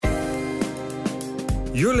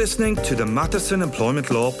You're listening to the Matheson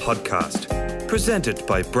Employment Law Podcast, presented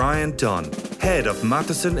by Brian Dunn, Head of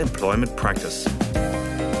Matheson Employment Practice.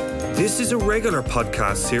 This is a regular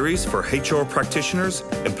podcast series for HR practitioners,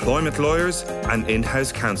 employment lawyers, and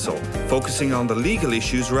in-house counsel, focusing on the legal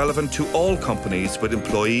issues relevant to all companies with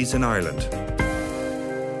employees in Ireland.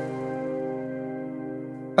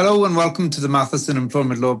 Hello and welcome to the Matheson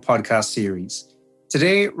Employment Law Podcast series.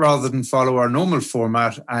 Today, rather than follow our normal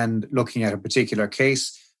format and looking at a particular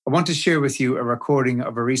case, I want to share with you a recording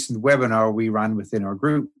of a recent webinar we ran within our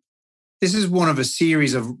group. This is one of a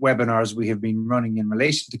series of webinars we have been running in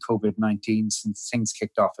relation to COVID-19 since things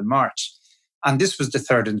kicked off in March. And this was the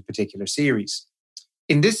third in the particular series.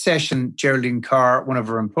 In this session, Geraldine Carr, one of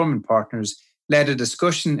our employment partners, led a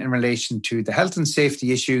discussion in relation to the health and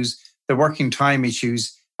safety issues, the working time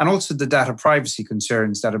issues, and also the data privacy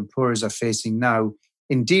concerns that employers are facing now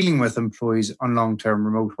in dealing with employees on long-term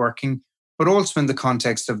remote working, but also in the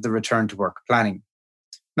context of the return to work planning.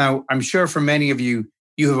 Now, I'm sure for many of you,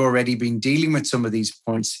 you have already been dealing with some of these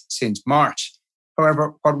points since March.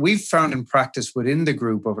 However, what we've found in practice within the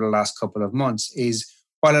group over the last couple of months is,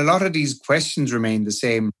 while a lot of these questions remain the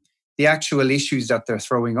same, the actual issues that they're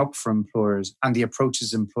throwing up for employers and the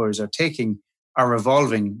approaches employers are taking are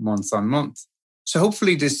evolving month on month. So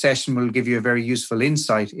hopefully this session will give you a very useful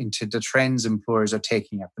insight into the trends employers are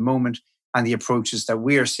taking at the moment and the approaches that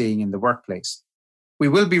we are seeing in the workplace. We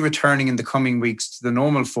will be returning in the coming weeks to the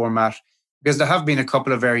normal format because there have been a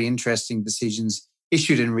couple of very interesting decisions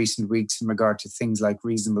issued in recent weeks in regard to things like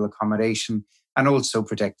reasonable accommodation and also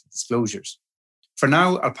protected disclosures. For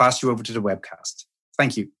now, I'll pass you over to the webcast.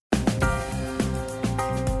 Thank you.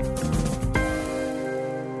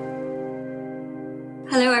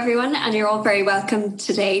 Hello everyone, and you're all very welcome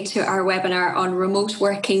today to our webinar on remote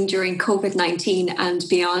working during COVID-19 and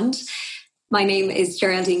beyond. My name is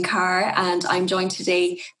Geraldine Carr and I'm joined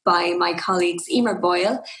today by my colleagues Emer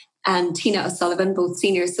Boyle and Tina O'Sullivan, both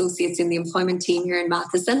senior associates in the employment team here in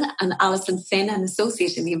Matheson, and Alison Finn, an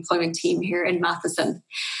associate in the employment team here in Matheson.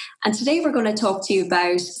 And today we're going to talk to you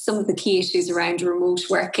about some of the key issues around remote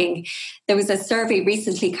working. There was a survey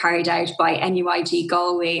recently carried out by NUIG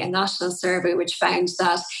Galway, a national survey, which found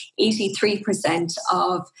that 83%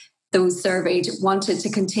 of those surveyed wanted to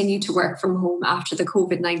continue to work from home after the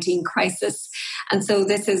COVID-19 crisis. And so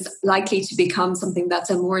this is likely to become something that's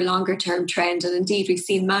a more longer term trend. And indeed, we've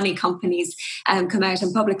seen many companies come out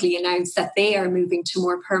and publicly announce that they are moving to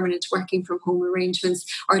more permanent working from home arrangements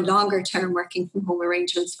or longer term working from home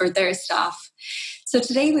arrangements for their staff. So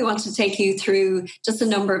today we want to take you through just a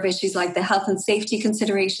number of issues like the health and safety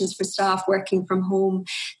considerations for staff working from home,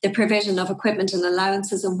 the provision of equipment and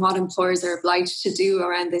allowances and what employers are obliged to do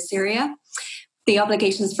around this area, the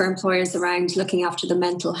obligations for employers around looking after the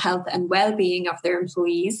mental health and well-being of their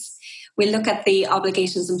employees. We'll look at the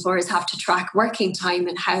obligations employers have to track working time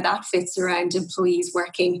and how that fits around employees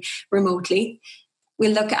working remotely.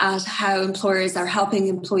 We'll look at how employers are helping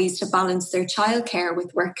employees to balance their childcare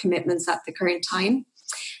with work commitments at the current time.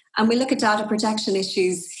 And we'll look at data protection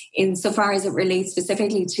issues insofar as it relates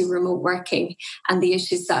specifically to remote working and the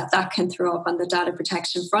issues that can throw up on the data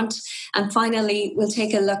protection front. And finally, we'll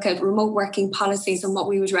take a look at remote working policies and what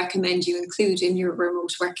we would recommend you include in your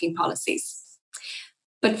remote working policies.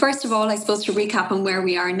 But first of all, I suppose to recap on where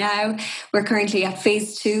we are now, we're currently at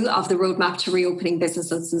phase 2 of the roadmap to reopening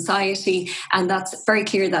business and society. And that's very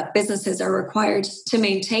clear that businesses are required to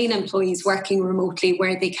maintain employees working remotely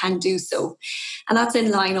where they can do so. And that's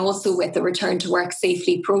in line also with the return to work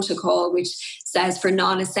safely protocol, which says for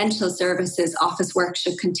non-essential services, office work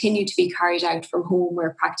should continue to be carried out from home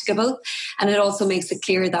where practicable. And it also makes it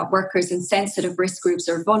clear that workers in sensitive risk groups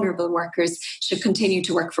or vulnerable workers should continue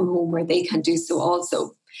to work from home where they can do so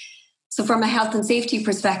also. So from a health and safety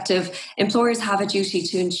perspective, employers have a duty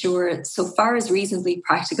to ensure, so far as reasonably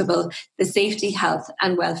practicable, the safety, health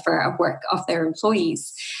and welfare of work of their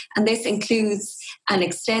employees. And this includes and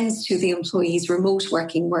extends to the employee's remote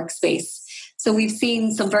working workspace. So we've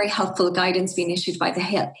seen some very helpful guidance being issued by the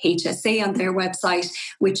HSA on their website,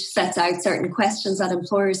 which sets out certain questions that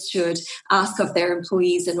employers should ask of their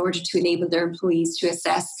employees in order to enable their employees to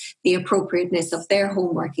assess the appropriateness of their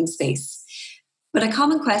home working space. But a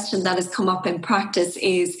common question that has come up in practice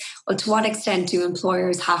is, well, to what extent do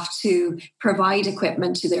employers have to provide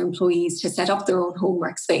equipment to their employees to set up their own home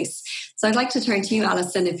workspace? So I'd like to turn to you,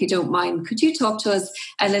 Alison, if you don't mind. Could you talk to us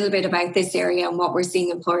a little bit about this area and what we're seeing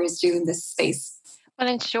employers do in this space? Well,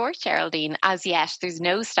 in short, Geraldine, as yet, there's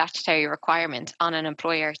no statutory requirement on an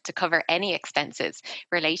employer to cover any expenses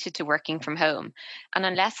related to working from home. And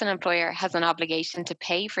unless an employer has an obligation to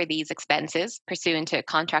pay for these expenses pursuant to a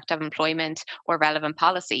contract of employment or relevant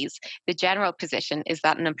policies, the general position is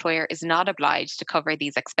that an employer is not obliged to cover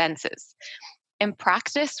these expenses. In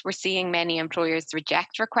practice, we're seeing many employers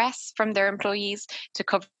reject requests from their employees to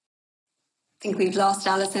cover. I think we've lost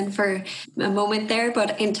Alison for a moment there,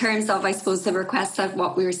 but in terms of, I suppose, the requests of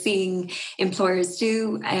what we're seeing employers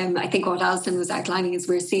do, I think what Alison was outlining is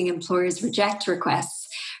we're seeing employers reject requests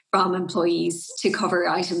from employees to cover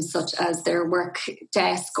items such as their work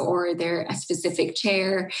desk or their a specific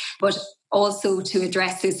chair. But also to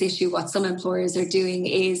address this issue, what some employers are doing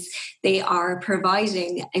is they are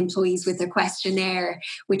providing employees with a questionnaire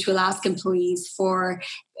which will ask employees for,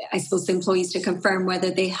 I suppose, employees to confirm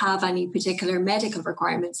whether they have any particular medical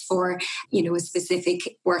requirements for, a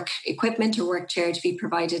specific work equipment or work chair to be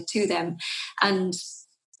provided to them. And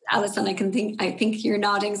Alison, I think you're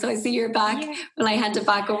nodding, so I see you're back. Yeah. Will I hand it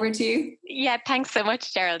back over to you? Yeah, thanks so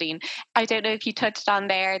much, Geraldine. I don't know if you touched on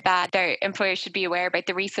there that their employers should be aware about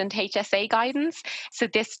the recent HSA guidance. So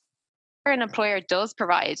this an employer does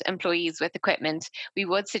provide employees with equipment, we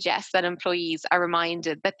would suggest that employees are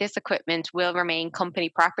reminded that this equipment will remain company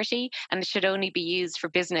property and it should only be used for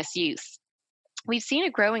business use. We've seen a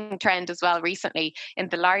growing trend as well recently in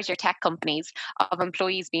the larger tech companies of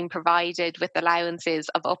employees being provided with allowances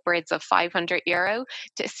of upwards of €500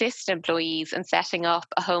 to assist employees in setting up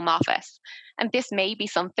a home office. And this may be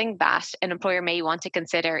something that an employer may want to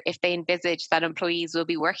consider if they envisage that employees will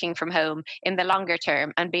be working from home in the longer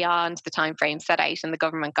term and beyond the timeframe set out in the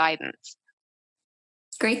government guidance.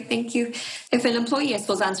 Great, thank you. If an employee, I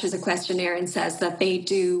suppose, answers a questionnaire and says that they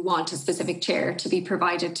do want a specific chair to be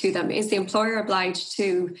provided to them, is the employer obliged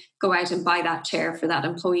to go out and buy that chair for that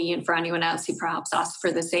employee and for anyone else who perhaps asks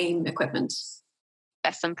for the same equipment?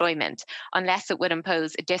 Employment, unless it would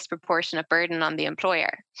impose a disproportionate burden on the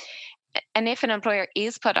employer. And if an employer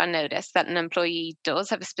is put on notice that an employee does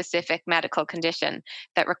have a specific medical condition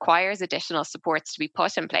that requires additional supports to be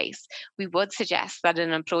put in place, we would suggest that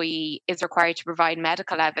an employee is required to provide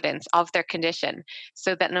medical evidence of their condition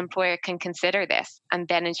so that an employer can consider this and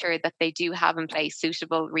then ensure that they do have in place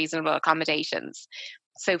suitable, reasonable accommodations.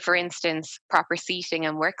 So, for instance, proper seating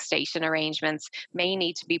and workstation arrangements may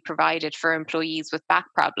need to be provided for employees with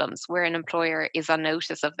back problems where an employer is on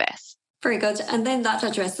notice of this. Very good. And then that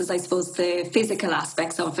addresses, I suppose, the physical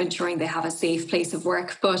aspects of ensuring they have a safe place of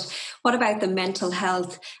work. But what about the mental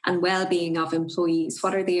health and well-being of employees?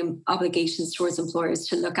 What are the obligations towards employers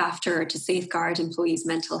to look after or to safeguard employees'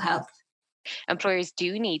 mental health? Employers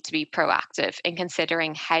do need to be proactive in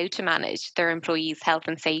considering how to manage their employees' health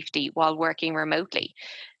and safety while working remotely.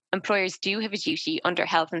 Employers do have a duty under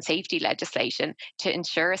health and safety legislation to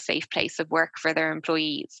ensure a safe place of work for their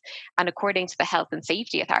employees. And according to the Health and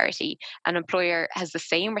Safety Authority, an employer has the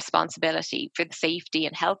same responsibility for the safety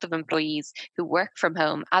and health of employees who work from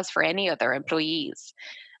home as for any other employees.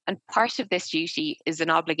 And part of this duty is an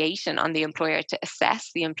obligation on the employer to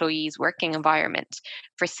assess the employee's working environment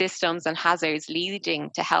for systems and hazards leading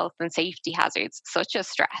to health and safety hazards, such as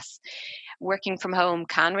stress. Working from home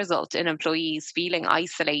can result in employees feeling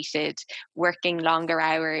isolated, working longer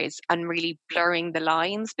hours, and really blurring the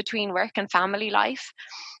lines between work and family life.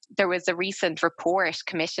 There was a recent report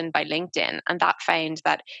commissioned by LinkedIn, and that found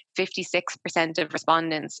that 56% of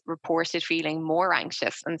respondents reported feeling more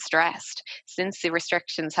anxious and stressed since the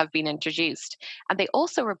restrictions have been introduced. And they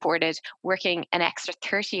also reported working an extra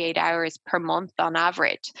 38 hours per month on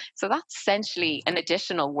average. So that's essentially an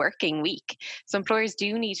additional working week. So employers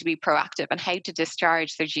do need to be proactive on how to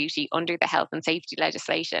discharge their duty under the health and safety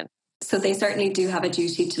legislation. So they certainly do have a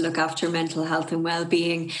duty to look after mental health and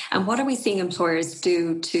well-being. And what are we seeing employers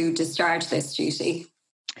do to discharge this duty?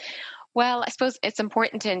 Well, I suppose it's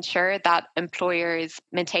important to ensure that employers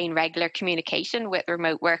maintain regular communication with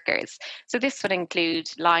remote workers. So this would include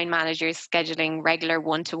line managers scheduling regular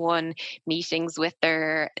one-to-one meetings with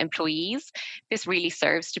their employees. This really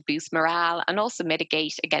serves to boost morale and also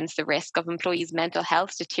mitigate against the risk of employees' mental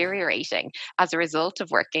health deteriorating as a result of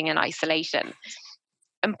working in isolation.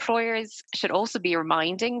 Employers should also be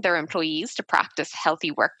reminding their employees to practice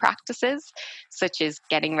healthy work practices, such as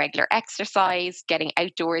getting regular exercise, getting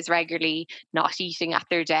outdoors regularly, not eating at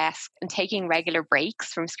their desk, and taking regular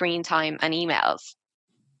breaks from screen time and emails.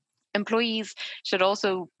 Employees should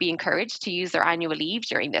also be encouraged to use their annual leave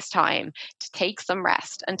during this time to take some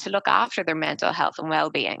rest and to look after their mental health and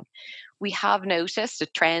well-being. we have noticed a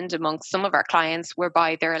trend amongst some of our clients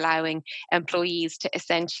whereby they're allowing employees to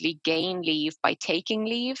essentially gain leave by taking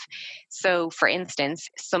leave. So, for instance,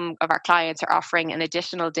 some of our clients are offering an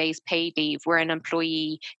additional day's paid leave where an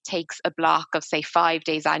employee takes a block of, say, 5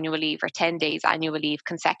 days annual leave or 10 days annual leave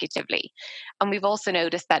consecutively. And we've also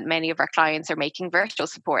noticed that many of our clients are making virtual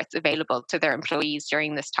supports available to their employees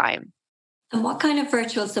during this time. And what kind of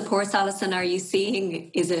virtual supports, Alison, are you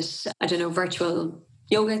seeing? Is it, virtual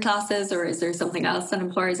yoga classes, or is there something else that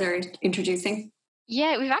employers are introducing?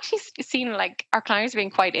 Yeah, we've actually seen our clients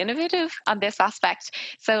being quite innovative on this aspect.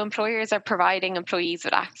 So employers are providing employees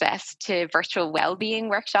with access to virtual well-being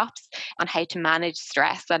workshops on how to manage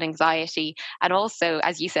stress and anxiety, and also,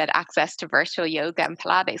 as you said, access to virtual yoga and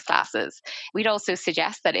Pilates classes. We'd also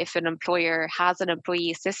suggest that if an employer has an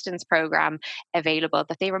employee assistance program available,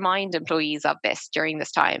 that they remind employees of this during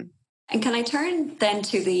this time. And can I turn then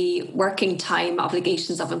to the working time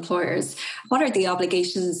obligations of employers? What are the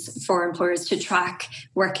obligations for employers to track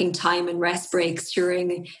working time and rest breaks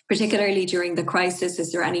particularly during the crisis?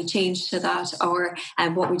 Is there any change to that, or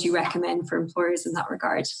what would you recommend for employers in that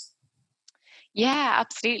regard? Yeah,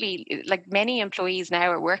 absolutely. Many employees now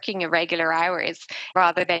are working irregular hours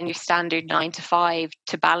rather than your standard 9 to 5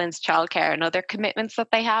 to balance childcare and other commitments that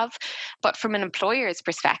they have. But from an employer's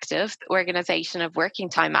perspective, the Organisation of Working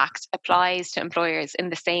Time Act applies to employers in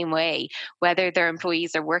the same way, whether their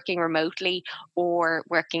employees are working remotely or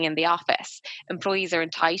working in the office. Employees are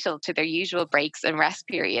entitled to their usual breaks and rest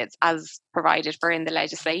periods as provided for in the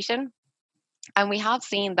legislation. And we have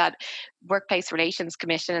seen that Workplace Relations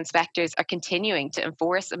Commission inspectors are continuing to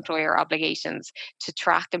enforce employer obligations to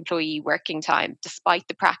track employee working time, despite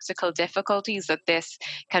the practical difficulties that this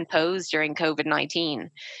can pose during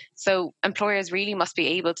COVID-19. So employers really must be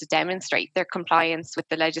able to demonstrate their compliance with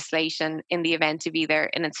the legislation in the event of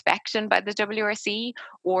either an inspection by the WRC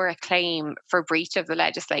or a claim for breach of the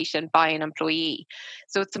legislation by an employee.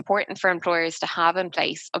 So it's important for employers to have in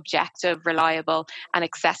place objective, reliable, and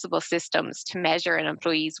accessible systems to measure an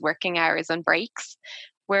employee's working hours and breaks.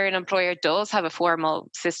 Where an employer does have a formal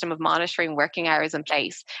system of monitoring working hours in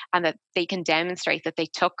place, and that they can demonstrate that they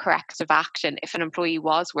took corrective action if an employee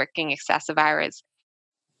was working excessive hours.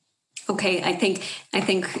 Okay, I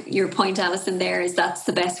think your point, Alison, there is that's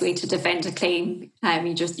the best way to defend a claim.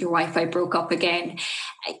 Your Wi-Fi broke up again.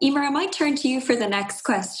 Emer, I might turn to you for the next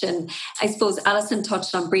question. I suppose Alison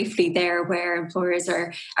touched on briefly there where employers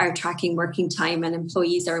are tracking working time and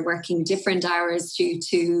employees are working different hours due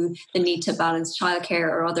to the need to balance childcare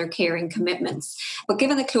or other caring commitments. But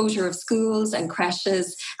given the closure of schools and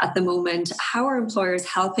creches at the moment, how are employers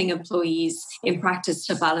helping employees in practice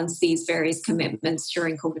to balance these various commitments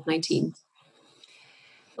during COVID-19?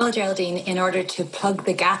 Well, Geraldine, in order to plug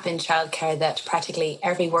the gap in childcare that practically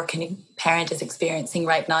every working parent is experiencing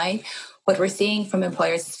right now, what we're seeing from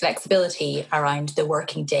employers is flexibility around the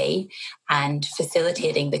working day and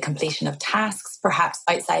facilitating the completion of tasks, perhaps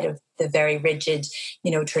outside of the very rigid,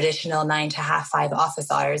 traditional 9 to 5 office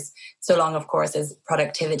hours, so long, of course, as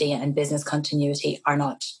productivity and business continuity are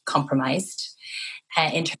not compromised.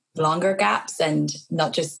 In terms of longer gaps and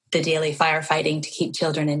not just the daily firefighting to keep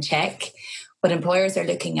children in check, what employers are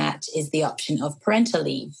looking at is the option of parental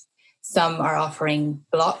leave. Some are offering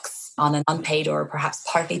blocks on an unpaid or perhaps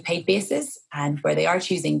partly paid basis, and where they are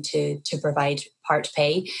choosing to provide part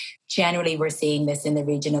pay, generally we're seeing this in the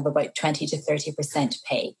region of about 20 to 30%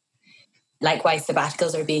 pay. Likewise,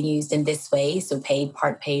 sabbaticals are being used in this way, so paid,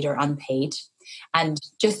 part paid or unpaid. And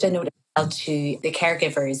just a note to the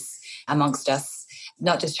caregivers amongst us,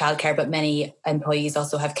 not just childcare, but many employees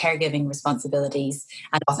also have caregiving responsibilities,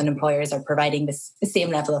 and often employers are providing the same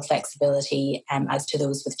level of flexibility as to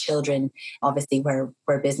those with children, obviously where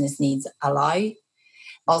business needs allow.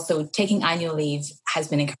 Also, taking annual leave has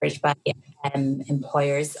been encouraged by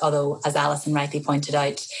employers, although, as Alison rightly pointed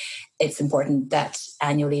out, it's important that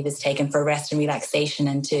annual leave is taken for rest and relaxation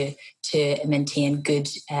and to maintain good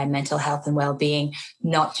mental health and well-being,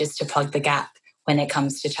 not just to plug the gap when it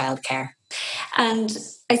comes to childcare. And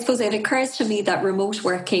I suppose it occurs to me that remote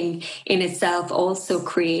working in itself also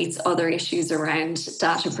creates other issues around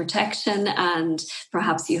data protection, and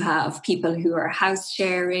perhaps you have people who are house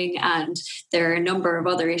sharing, and there are a number of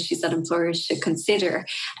other issues that employers should consider.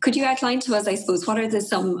 Could you outline to us, I suppose, what are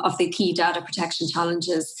some of the key data protection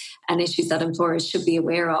challenges and issues that employers should be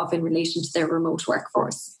aware of in relation to their remote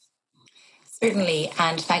workforce? Certainly,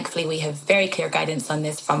 and thankfully we have very clear guidance on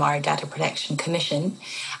this from our Data Protection Commission.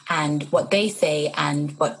 And what they say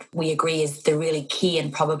and what we agree is the really key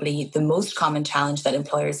and probably the most common challenge that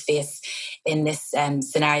employers face in this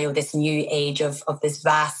scenario, this new age of this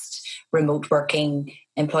vast remote working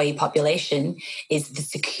employee population is the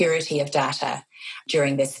security of data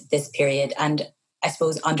during this period. And I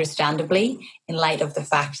suppose understandably, in light of the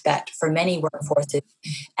fact that for many workforces,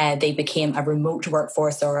 they became a remote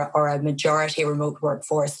workforce or a majority remote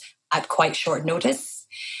workforce at quite short notice,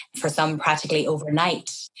 for some practically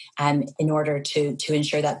overnight, in order to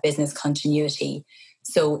ensure that business continuity.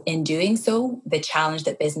 So in doing so, the challenge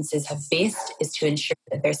that businesses have faced is to ensure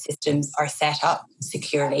that their systems are set up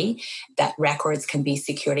securely, that records can be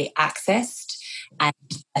securely accessed, and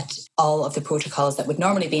that all of the protocols that would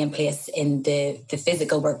normally be in place in the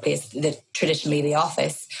physical workplace, traditionally the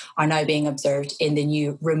office, are now being observed in the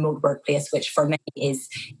new remote workplace, which for many is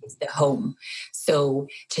the home. So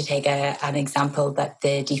to take an example that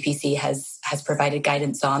the DPC has provided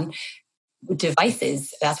guidance on,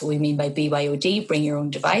 devices, that's what we mean by BYOD, bring your own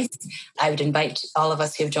device. I would invite all of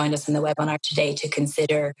us who have joined us in the webinar today to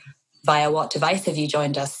consider via what device have you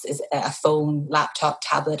joined us? Is it a phone, laptop,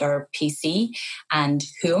 tablet, or PC? And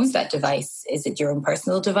who owns that device? Is it your own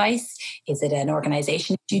personal device? Is it an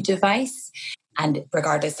organization device? And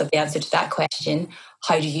regardless of the answer to that question,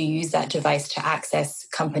 how do you use that device to access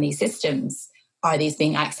company systems? Are these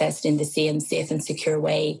being accessed in the same safe and secure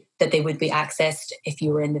way that they would be accessed if you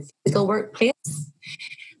were in the physical workplace?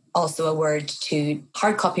 Also a word to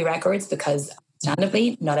hard copy records, because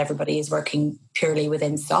understandably, not everybody is working purely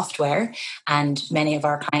within software, and many of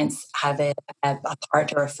our clients have a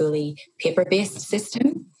part or a fully paper-based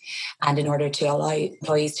system. And in order to allow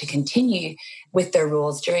employees to continue with their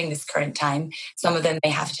roles during this current time, some of them may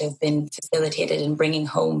have to have been facilitated in bringing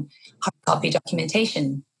home hard copy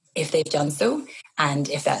documentation. If they've done so, and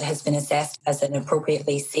if that has been assessed as an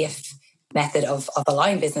appropriately safe method of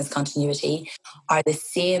allowing business continuity, are the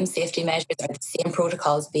same safety measures, are the same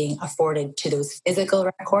protocols being afforded to those physical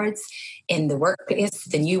records in the workplace,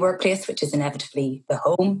 the new workplace, which is inevitably the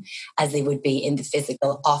home, as they would be in the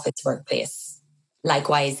physical office workplace?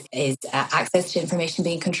 Likewise, is access to information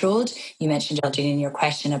being controlled? You mentioned, Geraldine, in your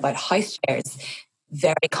question about house shares.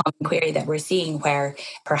 Very common query that we're seeing, where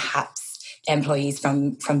perhaps employees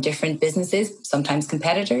from different businesses, sometimes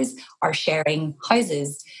competitors, are sharing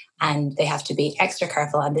houses, and they have to be extra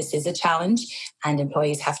careful. And this is a challenge, and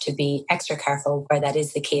employees have to be extra careful where that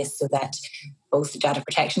is the case, so that both data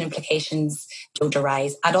protection implications don't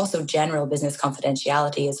arise, and also general business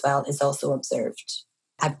confidentiality as well is also observed.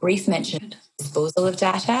 A brief mention of disposal of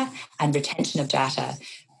data and retention of data,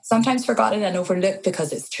 sometimes forgotten and overlooked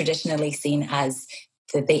because it's traditionally seen as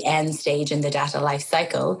the end stage in the data life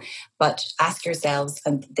cycle. But ask yourselves,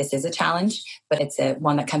 and this is a challenge, but it's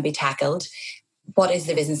one that can be tackled, what is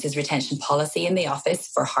the business's retention policy in the office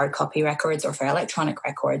for hard copy records or for electronic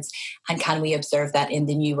records? And can we observe that in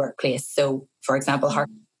the new workplace? So, for example, hard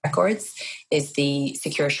records, is the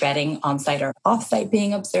secure shredding on-site or off-site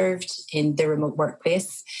being observed in the remote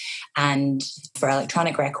workplace? And for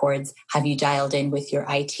electronic records, have you dialed in with your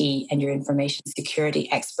IT and your information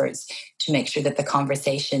security experts to make sure that the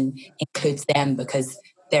conversation includes them, because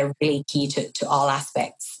they're really key to all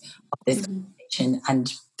aspects of this conversation,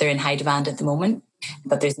 and they're in high demand at the moment,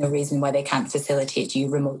 but there's no reason why they can't facilitate you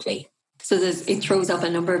remotely. So it throws up a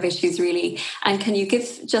number of issues, really. And can you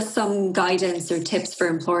give just some guidance or tips for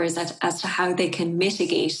employers as to how they can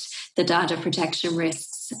mitigate the data protection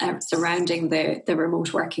risks surrounding the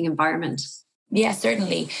remote working environment? Yeah,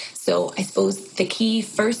 certainly. So I suppose the key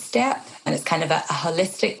first step, and it's kind of a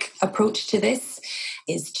holistic approach to this,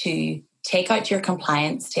 is to take out your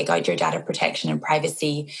compliance, take out your data protection and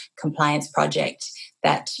privacy compliance project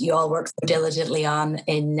that you all worked so diligently on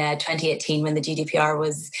in 2018 when the GDPR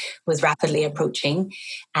was rapidly approaching,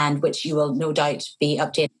 and which you will no doubt be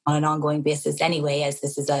updating on an ongoing basis anyway, as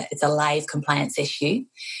this is it's a live compliance issue.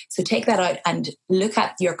 So take that out and look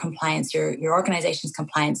at your compliance, your organization's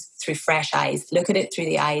compliance through fresh eyes. Look at it through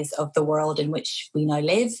the eyes of the world in which we now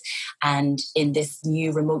live, and in this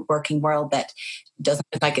new remote working world that doesn't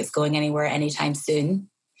look like it's going anywhere anytime soon.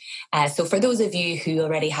 So for those of you who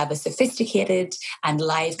already have a sophisticated and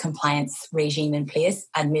live compliance regime in place,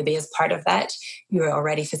 and maybe as part of that, you're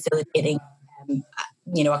already facilitating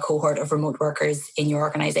a cohort of remote workers in your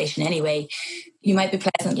organization anyway, you might be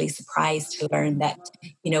pleasantly surprised to learn that,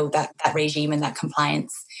 that regime and that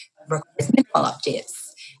compliance requires minimal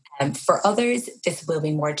updates. For others, this will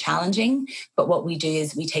be more challenging, but what we do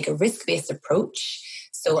is we take a risk-based approach.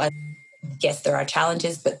 So yes, there are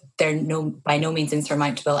challenges, but they're by no means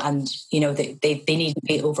insurmountable, and they needn't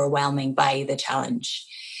be overwhelming by the challenge.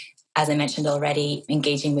 As I mentioned already,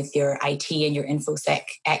 engaging with your IT and your InfoSec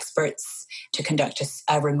experts to conduct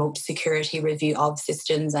a remote security review of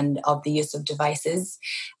systems and of the use of devices.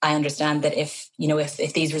 I understand that if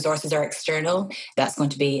these resources are external, that's going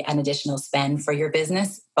to be an additional spend for your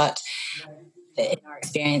business. But in our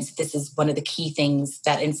experience, this is one of the key things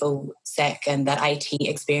that InfoSec and that IT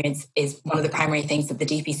experience is one of the primary things that the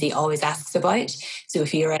DPC always asks about. So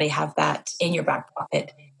if you already have that in your back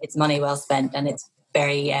pocket, it's money well spent, and it's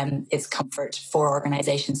it's comfort for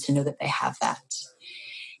organizations to know that they have that.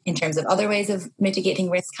 In terms of other ways of mitigating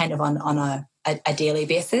risk, kind of on a daily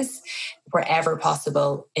basis, wherever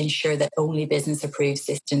possible, ensure that only business approved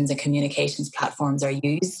systems and communications platforms are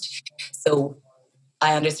used. So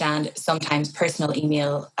I understand sometimes personal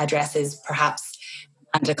email addresses perhaps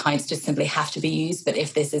and accounts just simply have to be used. But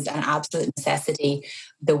if this is an absolute necessity,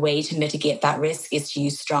 the way to mitigate that risk is to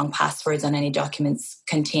use strong passwords on any documents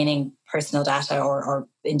containing personal data or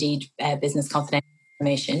indeed business confidential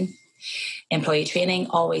information. Employee training,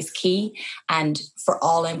 always key. And for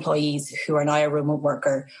all employees who are now a remote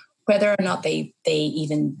worker, whether or not they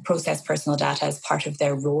even process personal data as part of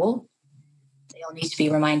their role, they'll need to be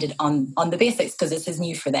reminded on the basics, because this is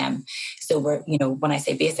new for them. So when I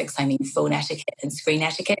say basics, I mean phone etiquette and screen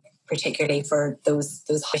etiquette, particularly for those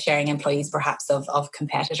sharing employees perhaps of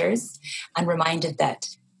competitors, and reminded that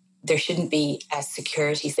there shouldn't be a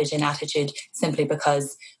security fidget attitude simply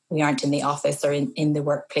because we aren't in the office or in the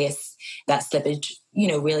workplace. That slippage,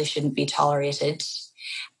 really shouldn't be tolerated.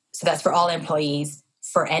 So that's for all employees.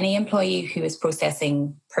 For any employee who is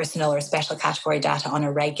processing personal or special category data on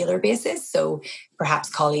a regular basis, so perhaps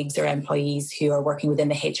colleagues or employees who are working within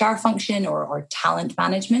the HR function or talent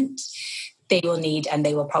management, they will need, and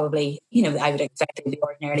they will probably, I would expect they'll be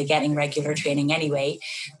ordinarily getting regular training anyway,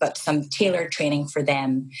 but some tailored training for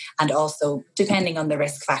them. And also, depending on the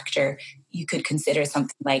risk factor, you could consider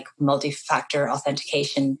something like multi-factor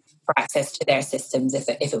authentication for access to their systems if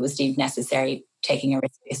it was deemed necessary, taking a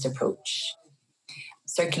risk-based approach.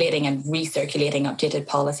 Circulating and recirculating updated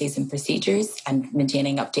policies and procedures and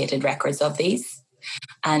maintaining updated records of these.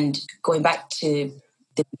 And going back to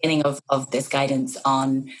the beginning of this guidance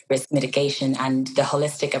on risk mitigation and the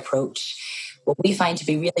holistic approach, what we find to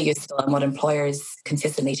be really useful and what employers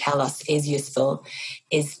consistently tell us is useful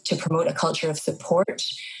is to promote a culture of support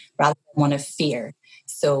rather than one of fear.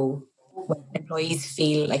 So when employees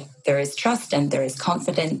feel like there is trust and there is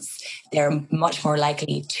confidence, they're much more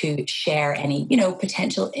likely to share any,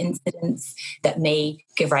 potential incidents that may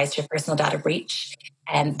give rise to a personal data breach.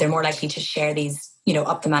 And they're more likely to share these,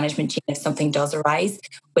 up the management chain if something does arise,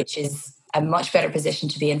 which is a much better position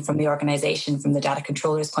to be in from the organization, from the data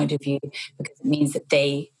controller's point of view, because it means that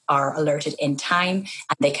they are alerted in time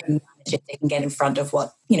and they can manage it. They can get in front of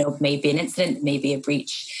what, may be an incident, may be a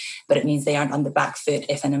breach, but it means they aren't on the back foot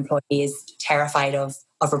if an employee is terrified of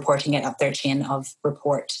reporting it up their chain of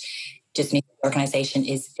report. Just means the organization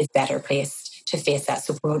is better placed to face that.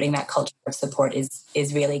 So promoting that culture of support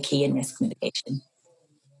is really key in risk mitigation.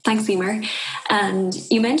 Thanks, Emer. And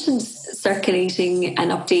you mentioned circulating and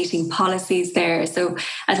updating policies there. So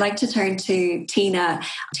I'd like to turn to Tina.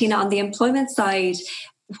 Tina, on the employment side,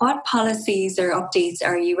 what policies or updates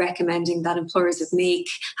are you recommending that employers would make,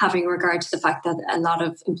 having regard to the fact that a lot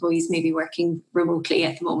of employees may be working remotely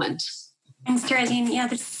at the moment? Thanks, Geraldine. Yeah,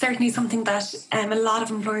 this is certainly something that a lot of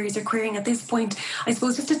employers are querying at this point. I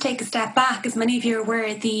suppose just to take a step back, as many of you are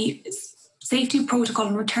aware, the safety protocol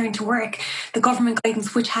and return to work, the government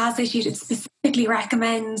guidance which has issued, it specifically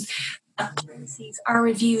recommends that policies are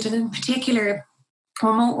reviewed, and in particular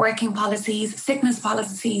remote working policies, sickness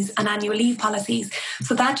policies and annual leave policies.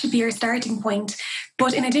 So that should be our starting point.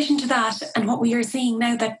 But in addition to that, and what we are seeing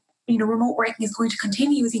now that remote working is going to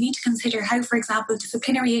continue, is you need to consider how, for example,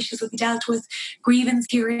 disciplinary issues will be dealt with, grievance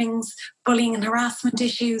hearings, bullying and harassment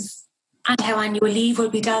issues, and how annual leave will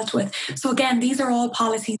be dealt with. So again, these are all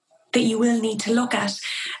policies that you will need to look at.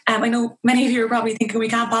 I know many of you are probably thinking we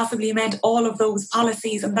can't possibly amend all of those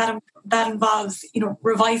policies, and that involves,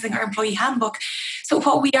 revising our employee handbook. So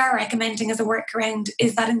what we are recommending as a workaround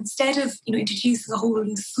is that instead of, introducing a whole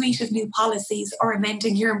suite of new policies or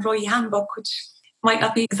amending your employee handbook, which might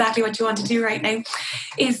not be exactly what you want to do right now,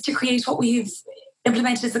 is to create what we've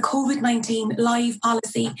implemented as a COVID-19 live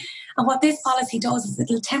policy. And what this policy does is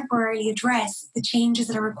it'll temporarily address the changes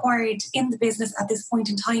that are required in the business at this point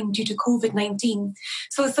in time due to COVID-19.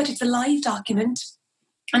 So as such, it's a live document,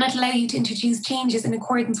 and it'll allow you to introduce changes in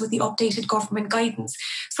accordance with the updated government guidance.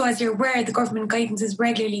 So as you're aware, the government guidance is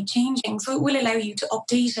regularly changing, so it will allow you to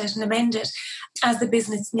update it and amend it as the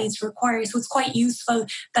business needs require. So it's quite useful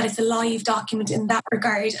that it's a live document in that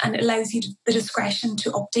regard, and it allows you the discretion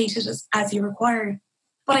to update it as you require.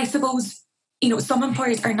 But I suppose some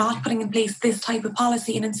employers are not putting in place this type of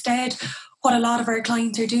policy, and instead what a lot of our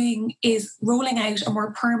clients are doing is rolling out a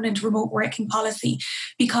more permanent remote working policy,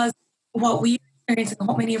 because what we experience and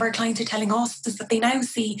what many of our clients are telling us is that they now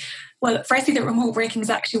see, well, firstly, that remote working is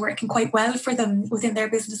actually working quite well for them within their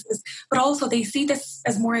businesses, but also they see this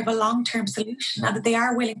as more of a long-term solution, and that they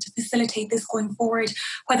are willing to facilitate this going forward,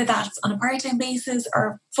 whether that's on a part-time basis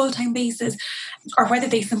or full-time basis, or whether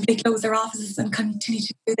they simply close their offices and continue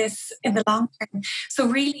to do this in the long term. So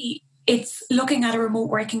really, it's looking at a remote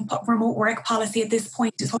work policy at this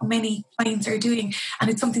point is what many clients are doing, and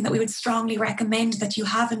it's something that we would strongly recommend that you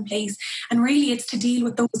have in place. And really, it's to deal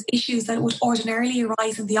with those issues that would ordinarily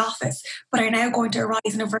arise in the office but are now going to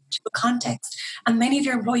arise in a virtual context. And many of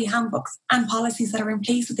your employee handbooks and policies that are in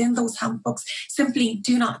place within those handbooks simply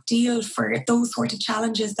do not deal for those sort of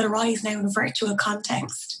challenges that arise now in a virtual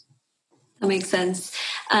context. That makes sense.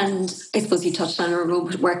 And I suppose you touched on a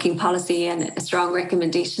remote working policy and a strong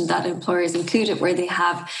recommendation that employers include it where they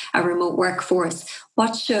have a remote workforce.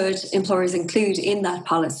 What should employers include in that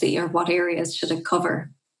policy, or what areas should it cover?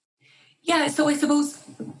 Yeah, so I suppose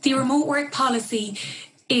the remote work policy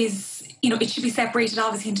is, it should be separated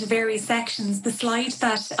obviously into various sections. The slide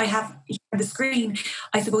that I have here on the screen,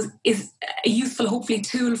 I suppose, is a useful, hopefully,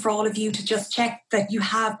 tool for all of you to just check that you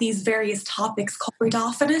have these various topics covered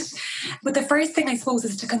off in it. But the first thing, I suppose,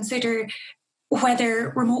 is to consider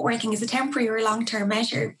whether remote working is a temporary or a long-term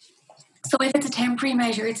measure. So if it's a temporary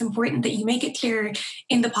measure, it's important that you make it clear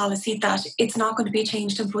in the policy that it's not going to be a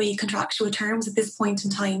change to employee contractual terms at this point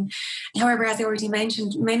in time. However, as I already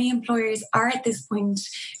mentioned, many employers are at this point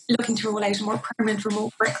looking to roll out a more permanent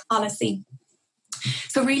remote work policy.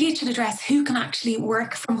 So really it should address who can actually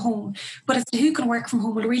work from home. But as to who can work from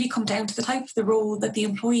home will really come down to the type of the role that the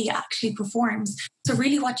employee actually performs. So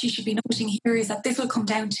really what you should be noting here is that this will come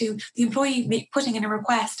down to the employee putting in a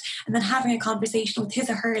request and then having a conversation with his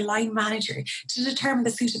or her line manager to determine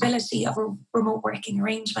the suitability of a remote working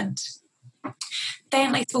arrangement.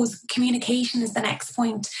 Then I suppose communication is the next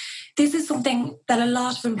point. This is something that a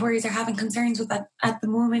lot of employers are having concerns with at the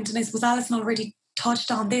moment. And I suppose Alison already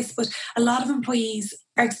touched on this, but a lot of employees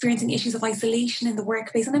are experiencing issues of isolation in the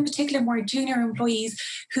workplace, and in particular more junior employees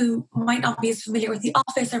who might not be as familiar with the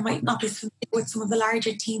office or might not be as familiar with some of the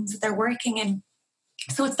larger teams that they're working in.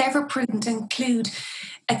 So it's therefore prudent to include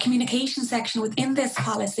a communication section within this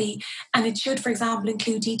policy, and it should, for example,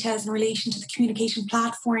 include details in relation to the communication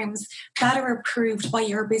platforms that are approved by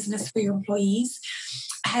your business for your employees,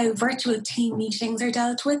 how virtual team meetings are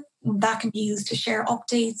dealt with. That can be used to share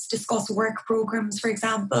updates, discuss work programs, for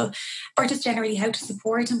example, or just generally how to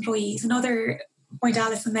support employees. Another point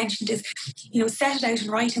Alison mentioned is, set it out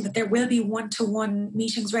in writing that there will be one-to-one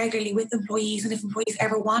meetings regularly with employees, and if employees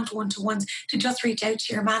ever want one-to-ones, to just reach out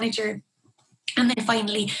to your manager. And then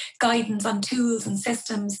finally, guidance on tools and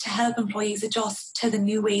systems to help employees adjust to the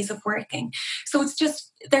new ways of working. So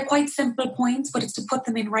they're quite simple points, but it's to put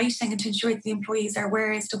them in writing and to ensure that the employees are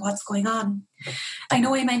aware as to what's going on. I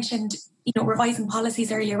know I mentioned, revising policies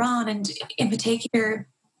earlier on, and in particular,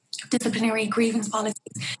 disciplinary grievance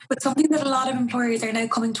policies. But something that a lot of employers are now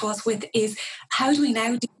coming to us with is, how do we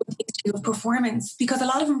now deal with the issue of performance? Because a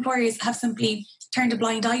lot of employers have simply turned a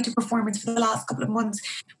blind eye to performance for the last couple of months,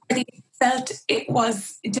 where they felt it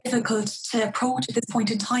was difficult to approach at this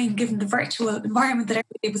point in time, given the virtual environment that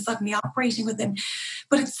everybody was suddenly operating within.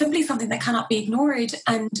 But it's simply something that cannot be ignored,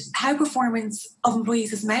 and how performance of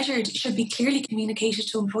employees is measured should be clearly communicated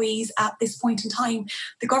to employees at this point in time.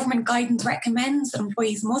 The government guidance recommends that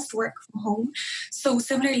employees must work from home. So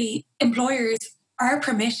similarly, employers are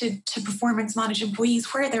permitted to performance manage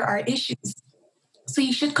employees where there are issues. So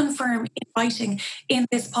you should confirm in writing in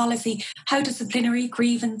this policy how disciplinary,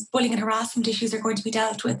 grievance, bullying and harassment issues are going to be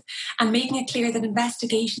dealt with, and making it clear that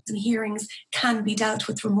investigations and hearings can be dealt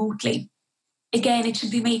with remotely. Again, it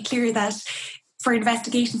should be made clear that for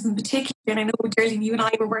investigations in particular, and I know, Geraldine, you and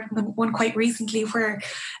I were working on one quite recently where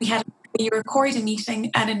we had a recorded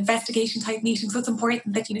meeting, an investigation type meeting. So it's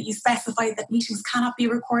important that you specify that meetings cannot be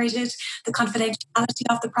recorded, the confidentiality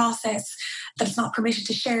of the process, that it's not permitted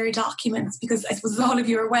to share documents, because I suppose all of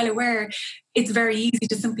you are well aware it's very easy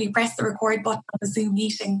to simply press the record button on a Zoom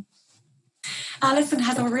meeting. Alison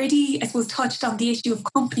has already, touched on the issue of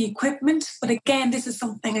company equipment. But again, this is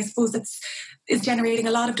something, that is generating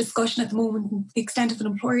a lot of discussion at the moment, the extent of an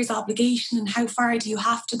employer's obligation and how far do you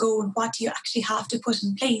have to go and what do you actually have to put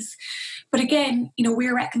in place. But again,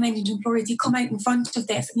 we're recommending to employers you come out in front of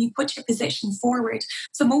this and you put your position forward.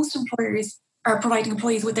 So most employers are providing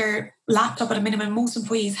employees with their laptop at a minimum. Most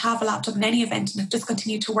employees have a laptop in any event and have just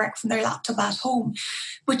continued to work from their laptop at home.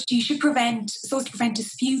 But you should prevent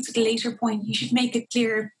disputes at a later point. You should make it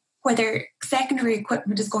clear whether secondary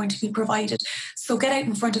equipment is going to be provided. So get out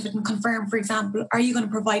in front of it and confirm, for example, are you going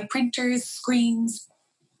to provide printers, screens?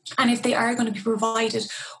 And if they are going to be provided,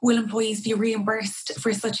 will employees be reimbursed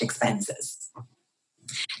for such expenses?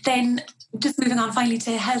 Then just moving on finally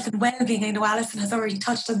to health and wellbeing. I know Alison has already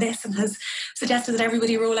touched on this and has suggested that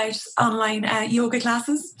everybody roll out online yoga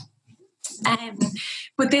classes.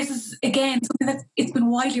 But this is, again, something that it's been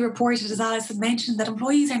widely reported, as Alison mentioned, that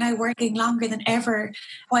employees are now working longer than ever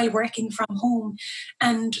while working from home.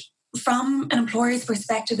 And from an employer's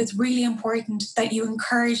perspective, it's really important that you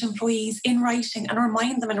encourage employees in writing and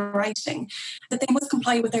remind them in writing that they must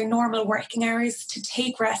comply with their normal working hours, to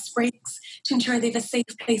take rest breaks, to ensure they have a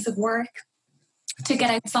safe place of work, to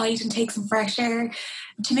get outside and take some fresh air,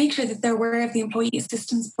 to make sure that they're aware of the employee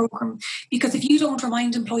assistance programme. Because if you don't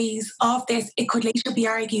remind employees of this, it could later be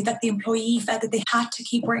argued that the employee felt that they had to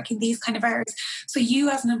keep working these kind of hours. So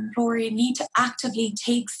you as an employer need to actively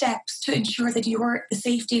take steps to ensure that you're the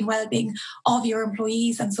safety and well-being of your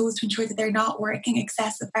employees, and so as to ensure that they're not working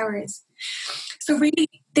excessive hours. So really,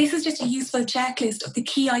 this is just a useful checklist of the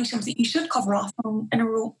key items that you should cover off in a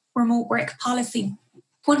remote work policy.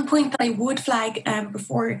 One point that I would flag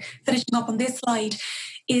before finishing up on this slide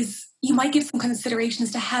is you might give some consideration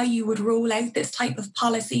as to how you would roll out this type of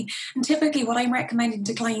policy. And typically what I'm recommending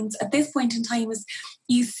to clients at this point in time is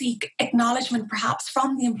you seek acknowledgement perhaps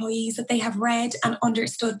from the employees that they have read and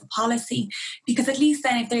understood the policy, because at least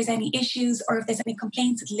then if there's any issues or if there's any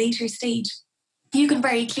complaints at a later stage, you can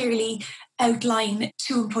very clearly outline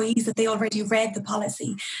to employees that they already read the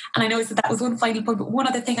policy. And I know that was one final point, but one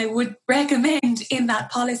other thing I would recommend in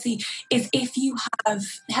that policy is if you have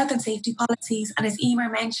health and safety policies, and as Emer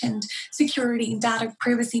mentioned, security and data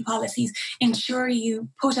privacy policies, ensure you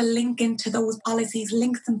put a link into those policies,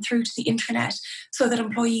 link them through to the intranet so that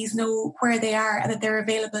employees know where they are and that they're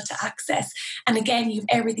available to access. And again, you've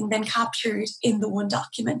everything then captured in the one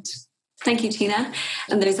document. Thank you, Tina.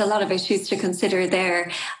 And there's a lot of issues to consider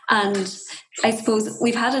there. And I suppose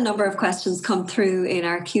we've had a number of questions come through in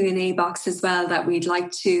our Q&A box as well that we'd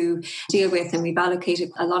like to deal with, and we've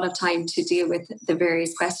allocated a lot of time to deal with the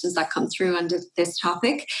various questions that come through under this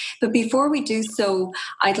topic. But before we do so,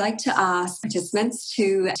 I'd like to ask participants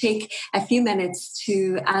to take a few minutes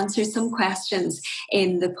to answer some questions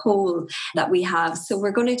in the poll that we have. So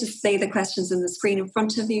we're going to display the questions on the screen in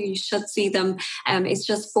front of you. You should see them. It's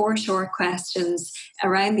just 4 short questions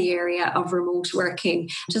around the area of remote working,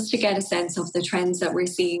 just to get a sense of the trends that we're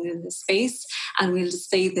seeing in the space, and we'll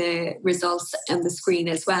display the results on the screen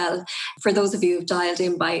as well. For those of you who've dialed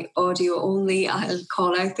in by audio only, I'll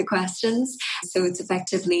call out the questions. So it's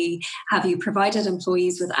effectively, have you provided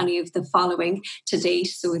employees with any of the following to date?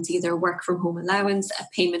 So it's either work from home allowance, a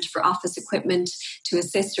payment for office equipment to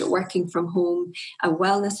assist with working from home, a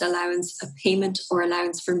wellness allowance, a payment or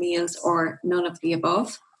allowance for meals, or none of the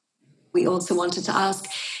above. We also wanted to ask,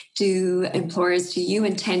 do you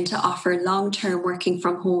intend to offer long-term working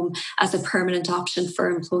from home as a permanent option for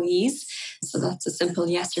employees? So that's a simple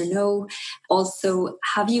yes or no. Also,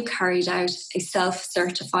 have you carried out a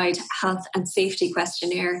self-certified health and safety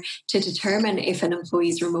questionnaire to determine if an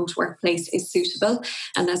employee's remote workplace is suitable?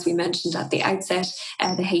 And as we mentioned at the outset,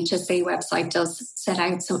 the HSA website does set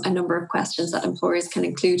out a number of questions that employers can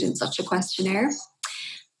include in such a questionnaire.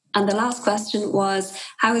 And the last question was,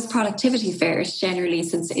 how has productivity fared generally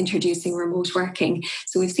since introducing remote working?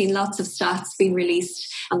 So we've seen lots of stats being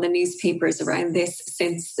released on the newspapers around this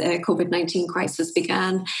since the COVID-19 crisis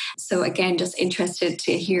began. So again, just interested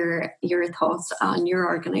to hear your thoughts on your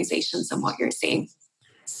organisations and what you're seeing.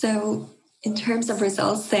 So in terms of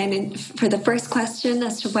results then, for the first question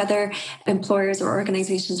as to whether employers or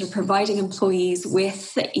organisations are providing employees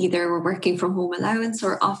with either working from home allowance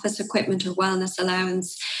or office equipment or wellness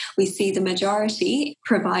allowance, we see the majority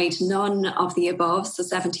provide none of the above. So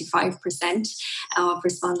 75% of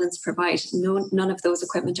respondents provide none of those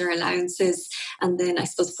equipment or allowances. And then I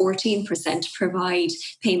suppose 14% provide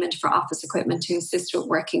payment for office equipment to assist with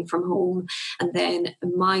working from home. And then a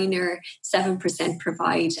minor 7%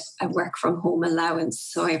 provide a work from home allowance.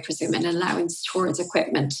 So I presume an allowance towards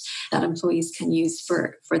equipment that employees can use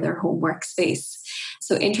for their home workspace.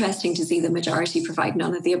 So interesting to see the majority provide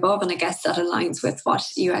none of the above. And I guess that aligns with what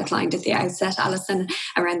you outlined at the outset, Alison,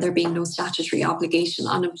 around there being no statutory obligation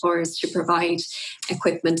on employers to provide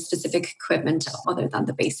equipment, specific equipment, other than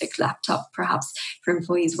the basic laptop, perhaps, for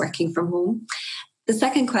employees working from home. The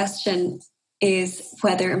second question is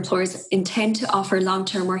whether employers intend to offer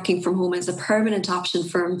long-term working from home as a permanent option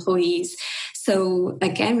for employees. So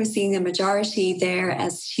again, we're seeing a majority there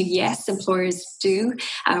as to yes, employers do,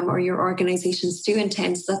 or your organisations do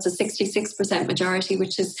intend. So that's a 66% majority,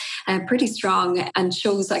 which is pretty strong and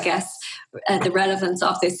shows, I guess, the relevance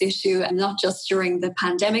of this issue, and not just during the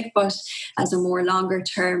pandemic, but as a more longer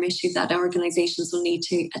term issue that organisations will need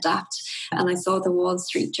to adapt. And I saw the Wall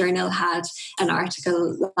Street Journal had an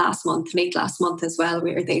article late last month as well,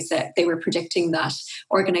 where they said they were predicting that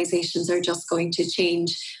organisations are just going to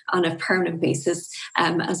change on a permanent basis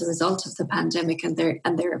as a result of the pandemic, and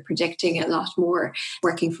they're predicting a lot more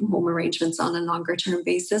working from home arrangements on a longer term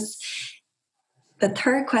basis. The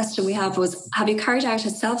third question we have was, have you carried out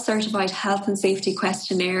a self-certified health and safety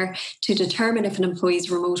questionnaire to determine if an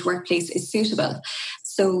employee's remote workplace is suitable?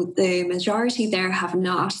 So the majority there have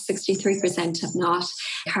not, 63% have not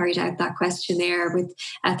carried out that questionnaire, with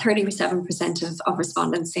 37% of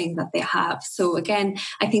respondents saying that they have. So again,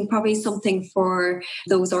 I think probably something for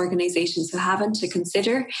those organisations who haven't to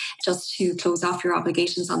consider, just to close off your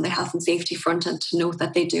obligations on the health and safety front, and to note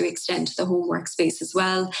that they do extend to the home workspace as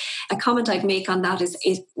well. A comment I'd make on that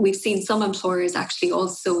is we've seen some employers actually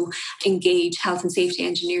also engage health and safety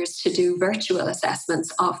engineers to do virtual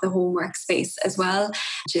assessments of the home workspace as well,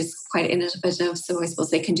 which is quite innovative. So I suppose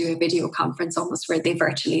they can do a video conference almost where they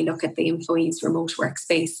virtually look at the employee's remote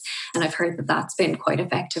workspace. And I've heard that that's been quite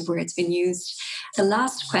effective where it's been used. The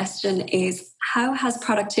last question is, how has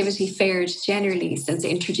productivity fared generally since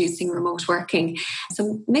introducing remote working?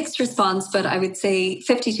 Some mixed response, but I would say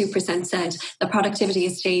 52% said the productivity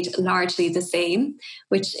has stayed largely the same,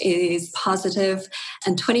 which is positive,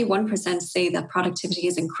 and 21% say that productivity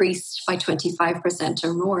has increased by 25%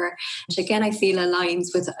 or more, which again I feel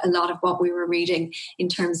aligns with a lot of what we were reading in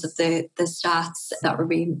terms of the stats that were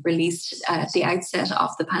being released at the outset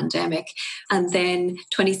of the pandemic. And then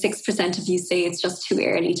 26% of you say it's just too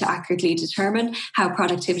early to accurately determine how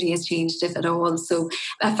productivity has changed, if at all. So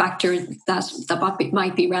a factor that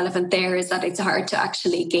might be relevant there is that it's hard to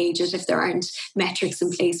actually gauge it if there aren't metrics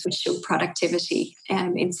in place which show productivity.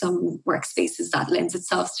 In some workspaces, that lends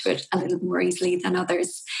itself to it a little more easily than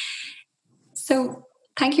others. So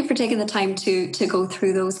thank you for taking the time to go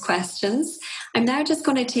through those questions. I'm now just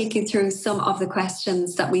going to take you through some of the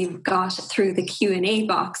questions that we've got through the Q&A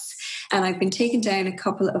box. And I've been taking down a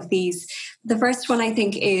couple of these. The first one, I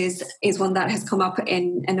think, is one that has come up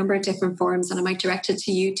in a number of different forums, and I might direct it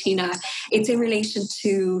to you, Tina. It's in relation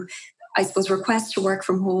to, I suppose, requests to work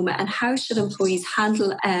from home, and how should employees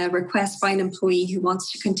handle a request by an employee who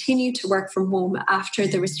wants to continue to work from home after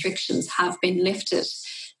the restrictions have been lifted.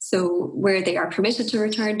 So where they are permitted to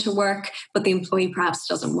return to work, but the employee perhaps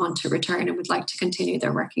doesn't want to return and would like to continue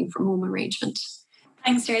their working from home arrangement.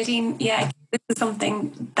 Thanks, Geraldine. Yeah, this is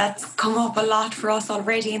something that's come up a lot for us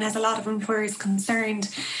already and has a lot of employers concerned.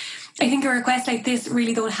 I think a request like this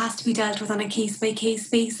really, though, has to be dealt with on a case-by-case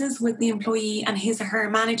basis with the employee and his or her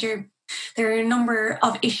manager. There are a number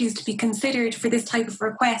of issues to be considered for this type of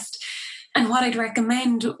request. And what I'd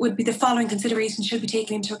recommend would be the following considerations should be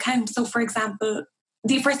taken into account. So, for example,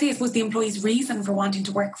 the first thing is, was the employee's reason for wanting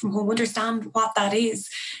to work from home. Understand what that is.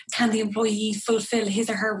 Can the employee fulfill his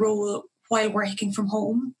or her role while working from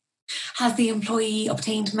home? Has the employee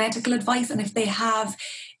obtained medical advice? And if they have,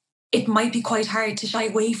 it might be quite hard to shy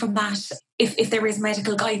away from that if there is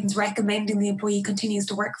medical guidance recommending the employee continues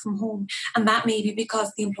to work from home. And that may be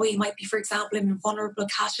because the employee might be, for example, in a vulnerable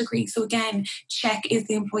category. So again, check, is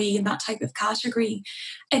the employee in that type of category?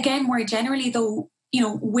 Again, more generally though,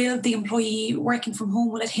 will the employee working from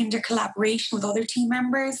home, will it hinder collaboration with other team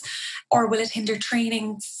members, or will it hinder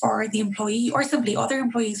training for the employee or simply other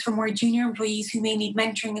employees, for more junior employees who may need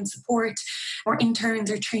mentoring and support, or interns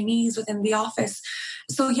or trainees within the office?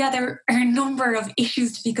 So yeah, there are a number of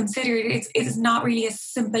issues to be considered. It is not really a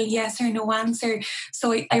simple yes or no answer.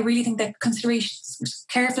 So I really think that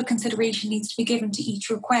careful consideration needs to be given to each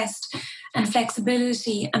request, and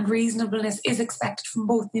flexibility and reasonableness is expected from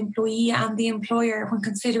both the employee and the employer when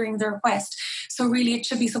considering the request. So really it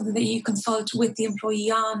should be something that you consult with the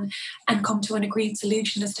employee on and come to an agreed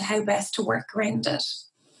solution as to how best to work around it.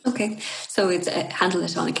 Okay, so it's handle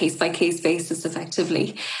it on a case-by-case basis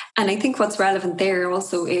effectively. And I think what's relevant there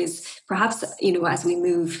also is perhaps, as we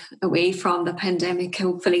move away from the pandemic,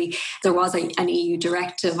 hopefully there was an EU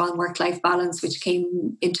directive on work-life balance which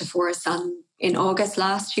came into force in August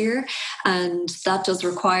last year, and that does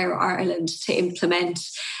require Ireland to implement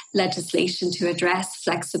legislation to address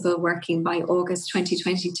flexible working by August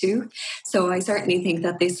 2022. So I certainly think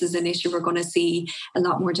that this is an issue we're going to see a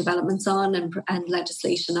lot more developments on and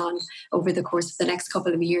legislation on over the course of the next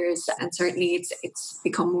couple of years. And certainly it's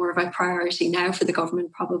become more of a priority now for the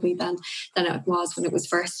government probably than it was when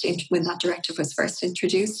that directive was first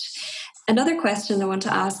introduced. Another question I want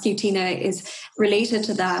to ask you, Tina, is related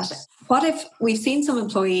to that. What if we've seen some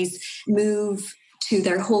employees move to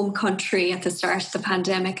their home country at the start of the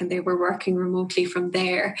pandemic and they were working remotely from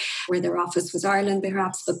there, where their office was Ireland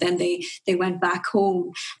perhaps, but then they went back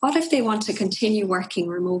home. What if they want to continue working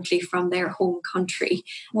remotely from their home country?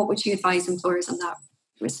 What would you advise employers in that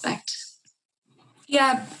respect?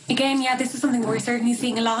 Yeah, again, this is something we're certainly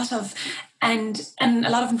seeing a lot of. And a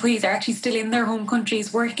lot of employees are actually still in their home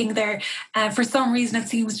countries working there. For some reason, it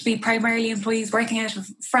seems to be primarily employees working out of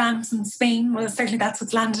France and Spain. Well, certainly that's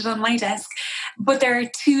what's landed on my desk. But there are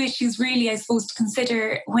two issues really, I suppose, to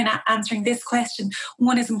consider when answering this question.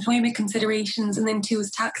 One is employment considerations, and then two is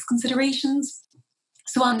tax considerations.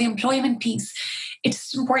 So on the employment piece,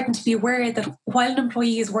 it's important to be aware that while an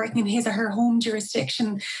employee is working in his or her home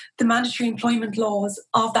jurisdiction, the mandatory employment laws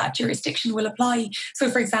of that jurisdiction will apply.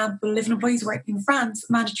 So, for example, if an employee is working in France,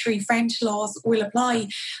 mandatory French laws will apply,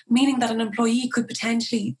 meaning that an employee could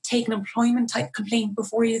potentially take an employment type complaint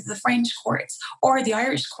before either the French courts or the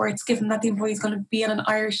Irish courts, given that the employee is going to be on an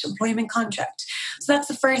Irish employment contract. So that's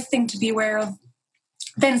the first thing to be aware of.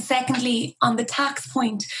 Then secondly, on the tax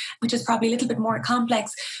point, which is probably a little bit more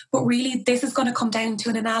complex, but really this is going to come down to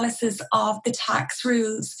an analysis of the tax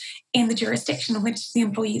rules in the jurisdiction in which the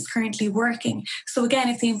employee is currently working. So again,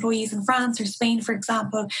 if the employee is in France or Spain, for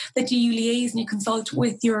example, that you liaise and you consult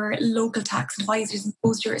with your local tax advisors in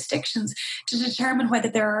those jurisdictions to determine whether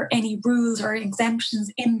there are any rules or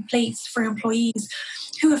exemptions in place for employees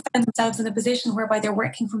who have found themselves in a position whereby they're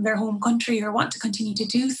working from their home country or want to continue to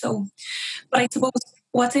do so. But I suppose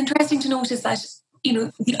what's interesting to note is that,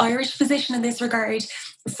 the Irish position in this regard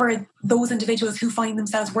for those individuals who find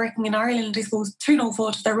themselves working in Ireland, I suppose, through no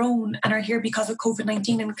fault of their own and are here because of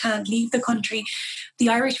COVID-19 and can't leave the country, the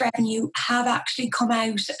Irish Revenue have actually come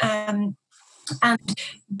out and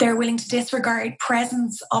they're willing to disregard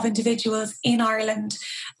presence of individuals in Ireland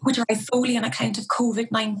which arise solely on account of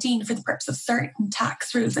COVID-19 for the purpose of certain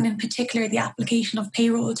tax rules, and in particular the application of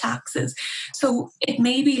payroll taxes. So it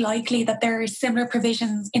may be likely that there are similar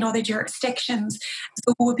provisions in other jurisdictions,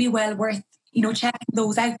 so it would be well worth checking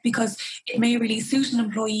those out, because it may really suit an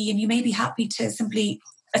employee and you may be happy to simply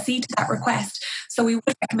accede to that request. So we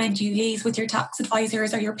would recommend you liaise with your tax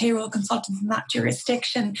advisors or your payroll consultants in that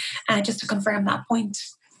jurisdiction just to confirm that point.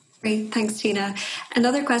 Great, thanks, Tina.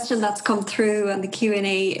 Another question that's come through on the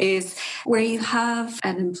Q&A is where you have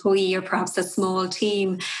an employee or perhaps a small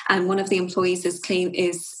team and one of the employees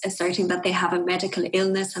is asserting that they have a medical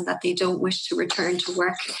illness and that they don't wish to return to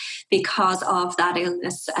work because of that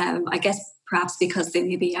illness. I guess perhaps because they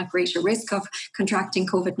may be at greater risk of contracting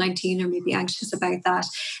COVID-19 or maybe anxious about that.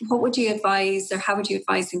 What would you advise, or how would you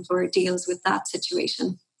advise the employer deals with that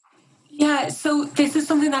situation? Yeah, so this is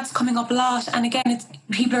something that's coming up a lot. And again,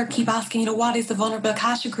 people keep asking, what is the vulnerable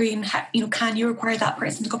category and, can you require that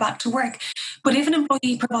person to go back to work? But if an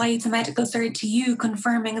employee provides a medical cert to you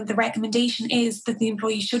confirming that the recommendation is that the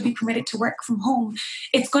employee should be permitted to work from home,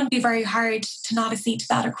 it's going to be very hard to not accede to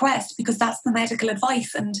that request, because that's the medical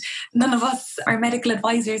advice. And none of us are medical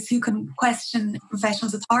advisors who can question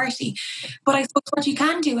professionals' authority. But I suppose what you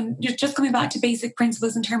can do, and you're just coming back to basic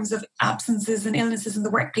principles in terms of absences and illnesses in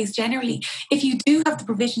the workplace generally, if you do have the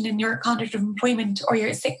provision in your contract of employment or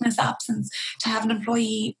your sickness absence to have an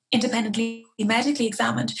employee independently medically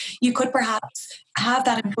examined, you could perhaps have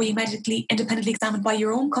that employee medically independently examined by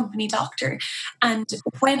your own company doctor. And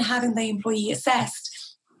when having the employee assessed,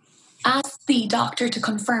 ask the doctor to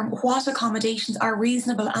confirm what accommodations are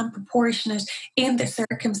reasonable and proportionate in the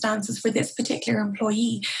circumstances for this particular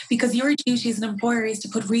employee, because your duty as an employer is to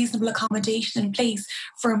put reasonable accommodation in place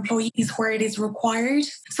for employees where it is required.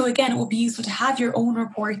 So again, it will be useful to have your own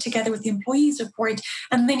report together with the employee's report,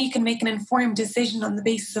 and then you can make an informed decision on the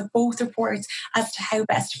basis of both reports as to how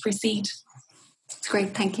best to proceed. That's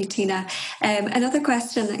great. Thank you, Tina. Another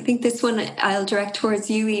question, I think this one I'll direct towards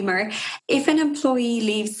you, Emer. If an employee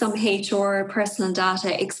leaves some HR personal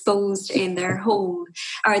data exposed in their home,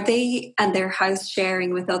 are they and their house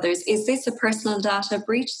sharing with others? Is this a personal data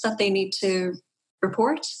breach that they need to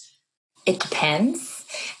report? It depends.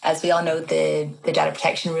 As we all know, the data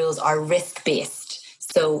protection rules are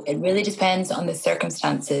risk-based. So it really depends on the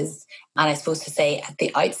circumstances. And I suppose to say at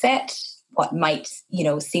the outset, what might,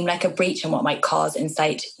 seem like a breach and what might cause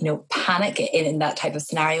incite, panic in that type of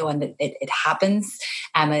scenario. And it happens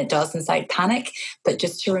and it does incite panic. But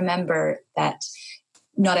just to remember that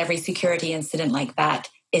not every security incident like that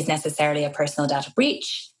is necessarily a personal data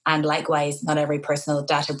breach. And likewise, not every personal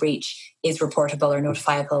data breach is reportable or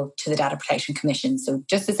notifiable to the Data Protection Commission. So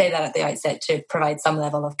just to say that at the outset, to provide some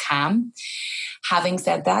level of calm. Having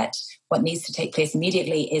said that, what needs to take place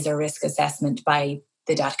immediately is a risk assessment by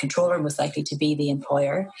the data controller, most likely to be the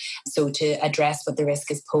employer. So to address what the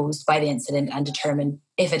risk is posed by the incident and determine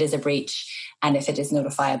if it is a breach and if it is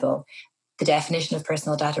notifiable. The definition of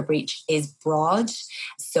personal data breach is broad,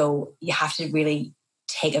 so you have to really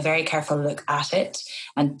take a very careful look at it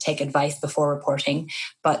and take advice before reporting.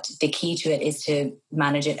 But the key to it is to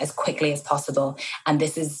manage it as quickly as possible. And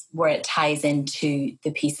this is where it ties into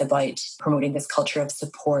the piece about promoting this culture of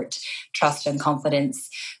support, trust and confidence.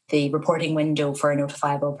 The reporting window for a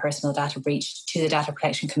notifiable personal data breach to the Data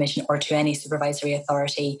Protection Commission or to any supervisory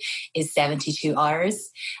authority is 72 hours.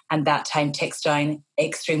 And that time ticks down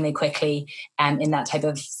extremely quickly in that type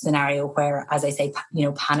of scenario where, as I say,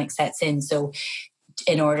 panic sets in. So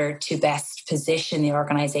in order to best position the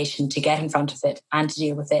organisation to get in front of it and to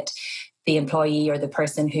deal with it, the employee or the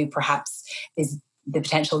person who perhaps is the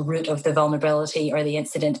potential root of the vulnerability or the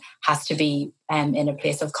incident has to be in a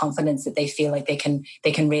place of confidence that they feel like they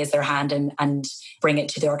can raise their hand and bring it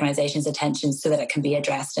to the organisation's attention so that it can be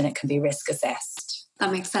addressed and it can be risk assessed.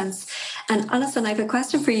 That makes sense. And Alison, I have a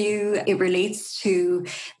question for you. It relates to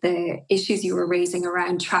the issues you were raising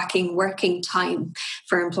around tracking working time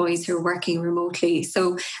for employees who are working remotely.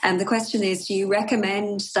 So the question is, do you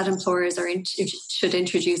recommend that employers should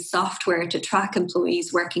introduce software to track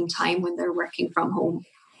employees' working time when they're working from home?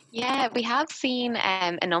 Yeah, we have seen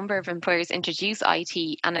a number of employers introduce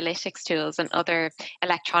IT analytics tools and other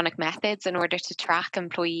electronic methods in order to track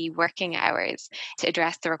employee working hours to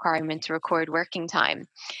address the requirement to record working time.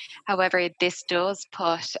 However, this does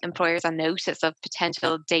put employers on notice of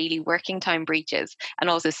potential daily working time breaches and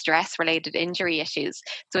also stress-related injury issues.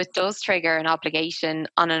 So it does trigger an obligation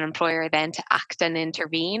on an employer then to act and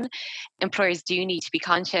intervene. Employers do need to be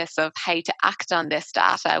conscious of how to act on this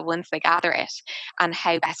data once they gather it and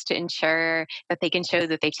how best to ensure that they can show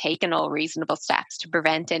that they've taken all reasonable steps to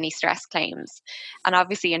prevent any stress claims. And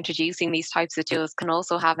obviously introducing these types of tools can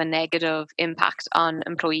also have a negative impact on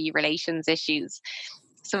employee relations issues.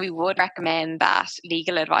 So we would recommend that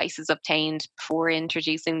legal advice is obtained before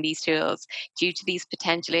introducing these tools due to these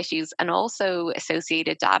potential issues and also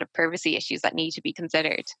associated data privacy issues that need to be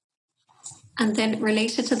considered. And then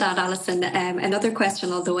related to that, Alison, another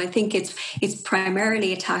question, although I think it's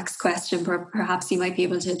primarily a tax question, but perhaps you might be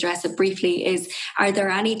able to address it briefly, is are there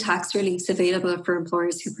any tax reliefs available for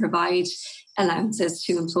employers who provide allowances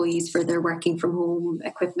to employees for their working from home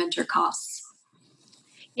equipment or costs?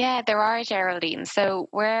 Yeah, there are, Geraldine. So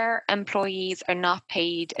where employees are not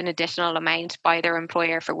paid an additional amount by their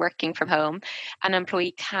employer for working from home, an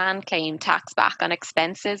employee can claim tax back on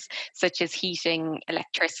expenses such as heating,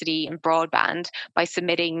 electricity and broadband by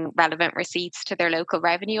submitting relevant receipts to their local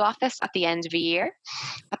revenue office at the end of a year.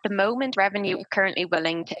 At the moment, Revenue are currently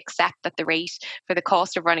willing to accept that the rate for the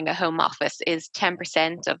cost of running a home office is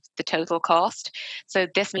 10% of the total cost. So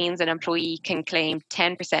this means an employee can claim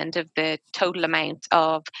 10% of the total amount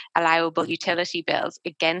of allowable utility bills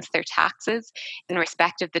against their taxes in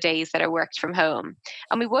respect of the days that are worked from home.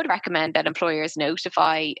 And we would recommend that employers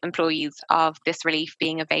notify employees of this relief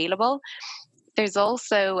being available. There's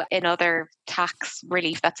also another tax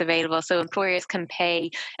relief that's available. So employers can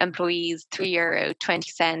pay employees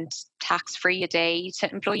 €3.20 tax-free a day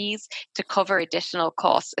to employees to cover additional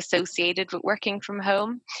costs associated with working from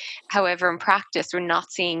home. However, in practice, we're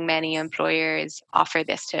not seeing many employers offer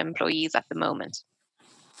this to employees at the moment.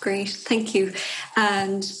 Great, thank you.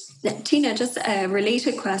 And Tina, just a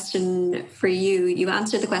related question for you. You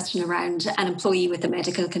answered the question around an employee with a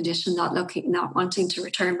medical condition not wanting to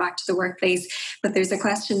return back to the workplace, but there's a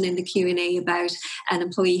question in the Q&A about an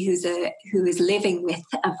employee who is living with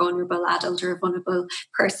a vulnerable adult or a vulnerable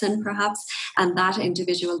person, perhaps, and that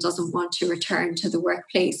individual doesn't want to return to the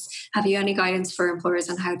workplace. Have you any guidance for employers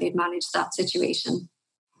on how they'd manage that situation?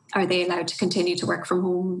 Are they allowed to continue to work from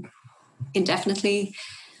home indefinitely?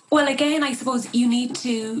 Well, again, I suppose you need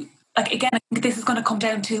to, I think this is going to come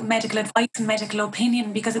down to medical advice and medical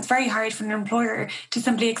opinion, because it's very hard for an employer to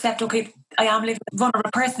simply accept, okay, I am living with a vulnerable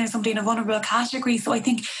person or somebody in a vulnerable category. So I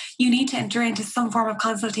think you need to enter into some form of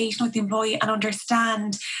consultation with the employee and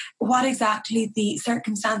understand what exactly the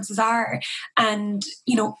circumstances are. And,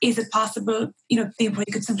 is it possible, the employee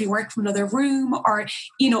could simply work from another room, or,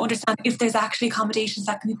 understand if there's actually accommodations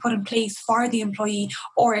that can be put in place for the employee,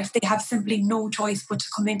 or if they have simply no choice but to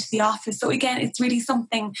come into the office. So again, it's really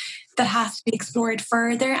something that has to be explored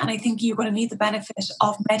further. And I think you're going to need the benefit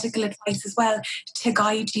of medical advice as well to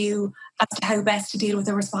guide you as to how best to deal with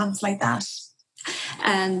a response like that.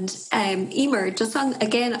 And Emer, just on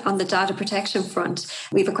the data protection front,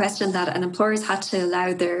 we have a question that an employer's had to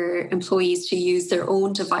allow their employees to use their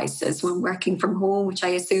own devices when working from home, which I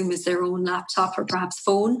assume is their own laptop or perhaps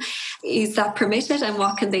phone. Is that permitted, and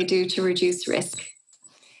what can they do to reduce risk?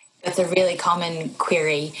 That's a really common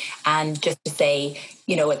query. And just to say,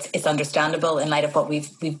 it's understandable in light of what we've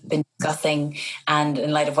been discussing and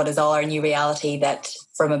in light of what is all our new reality, that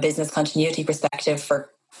from a business continuity perspective,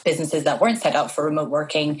 for businesses that weren't set up for remote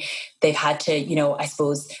working, they've had to,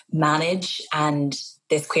 manage. And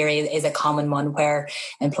this query is a common one where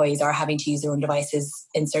employees are having to use their own devices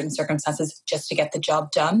in certain circumstances just to get the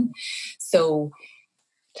job done. So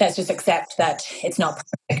let's just accept that it's not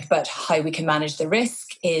perfect, but how we can manage the risk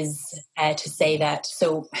is to say that,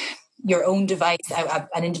 so your own device,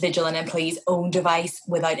 an individual, an employee's own device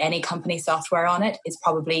without any company software on it is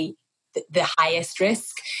probably the highest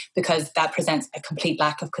risk, because that presents a complete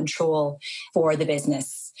lack of control for the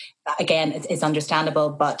business. Again, it's understandable,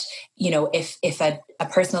 but if a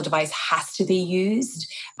personal device has to be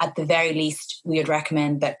used, at the very least, we would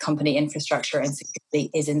recommend that company infrastructure and security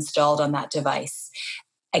is installed on that device.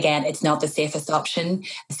 Again, it's not the safest option.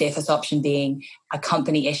 The safest option being a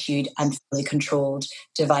company issued and fully controlled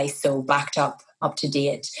device, so backed up to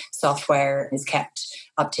date software is kept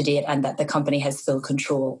up to date, and that the company has full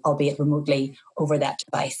control, albeit remotely, over that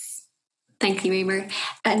device. Thank you, Emer.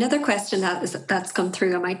 Another question that's come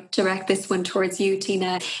through, I might direct this one towards you,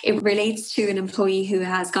 Tina. It relates to an employee who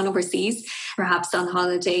has gone overseas, perhaps on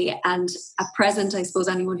holiday, and at present, I suppose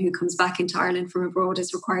anyone who comes back into Ireland from abroad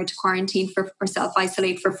is required to quarantine or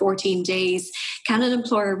self-isolate for 14 days. Can an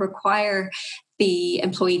employer require the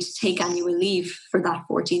employee to take annual leave for that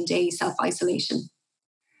 14-day self-isolation?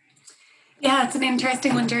 Yeah, it's an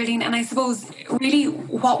interesting one, Geraldine. And I suppose really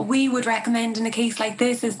what we would recommend in a case like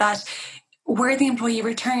this is that where the employee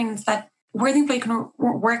returns, that where the employee can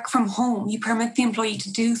work from home, you permit the employee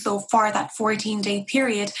to do so for that 14-day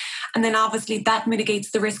period. And then obviously that mitigates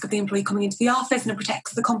the risk of the employee coming into the office, and it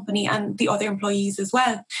protects the company and the other employees as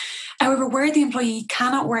well. However, where the employee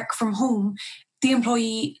cannot work from home, the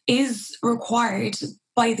employee is required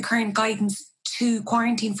by the current guidance to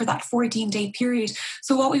quarantine for that 14-day period.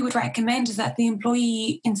 So what we would recommend is that the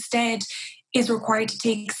employee instead is required to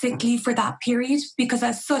take sick leave for that period, because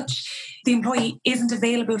as such, the employee isn't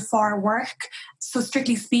available for work. So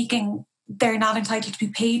strictly speaking, they're not entitled to be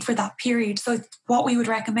paid for that period. So what we would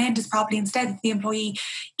recommend is probably instead that the employee,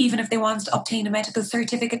 even if they want to obtain a medical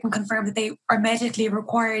certificate and confirm that they are medically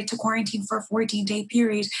required to quarantine for a 14-day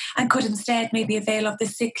period, and could instead maybe avail of the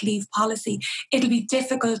sick leave policy. It'll be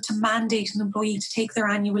difficult to mandate an employee to take their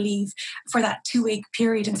annual leave for that 2-week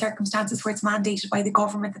period in circumstances where it's mandated by the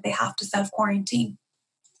government that they have to self-quarantine.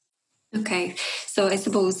 Okay, so I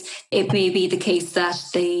suppose it may be the case that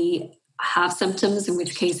they have symptoms, in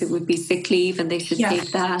which case it would be sick leave and they should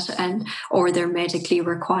take that, or they're medically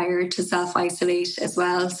required to self-isolate as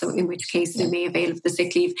well, so in which case they may avail of the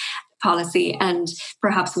sick leave policy. And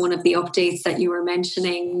perhaps one of the updates that you were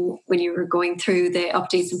mentioning when you were going through the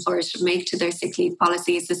updates employers should make to their sick leave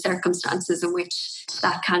policy is the circumstances in which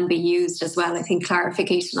that can be used as well. I think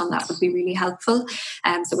clarification on that would be really helpful.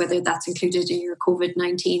 So whether that's included in your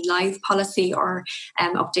COVID-19 live policy or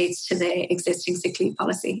updates to the existing sick leave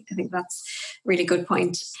policy. I think that's a really good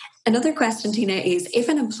point. Another question, Tina, is if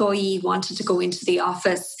an employee wanted to go into the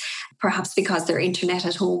office, perhaps because their internet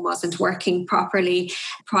at home wasn't working properly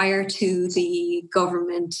prior to the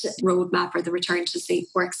government roadmap or the return to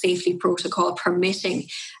work safely protocol permitting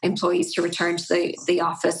employees to return to the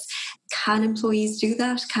office, can employees do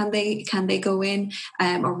that? Can they go in?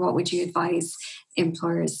 Or what would you advise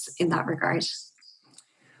employers in that regard?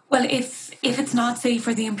 Well, if it's not safe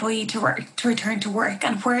for the employee to return to work,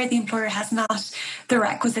 and where the employer has not the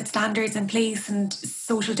requisite standards in place and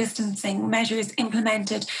social distancing measures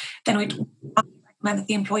implemented, then we'd recommend that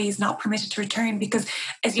the employee is not permitted to return, because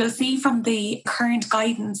as you'll see from the current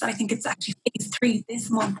guidance, I think it's actually phase 3 this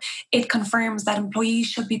month, it confirms that employees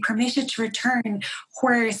should be permitted to return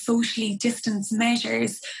where socially distanced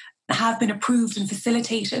measures have been approved and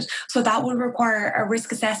facilitated. So that will require a risk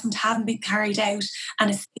assessment having been carried out and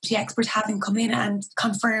a safety expert having come in and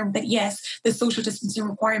confirmed that yes, the social distancing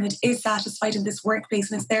requirement is satisfied in this workplace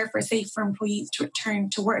and it's therefore safe for employees to return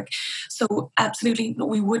to work. So absolutely,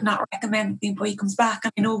 we would not recommend the employee comes back.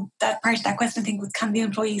 And I know that part of that question, I think, was can the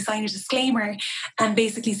employee sign a disclaimer and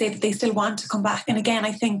basically say that they still want to come back? And again,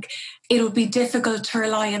 I think it would be difficult to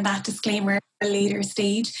rely on that disclaimer at a later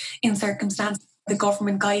stage in circumstances. The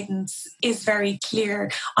government guidance is very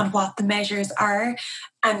clear on what the measures are.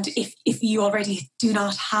 And if you already do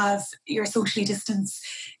not have your socially distanced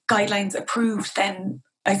guidelines approved, then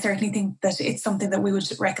I certainly think that it's something that we would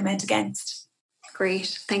recommend against.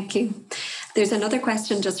 Great, thank you. There's another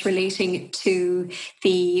question just relating to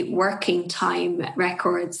the working time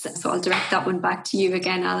records. So I'll direct that one back to you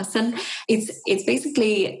again, Alison. It's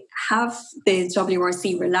basically have the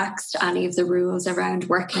WRC relaxed any of the rules around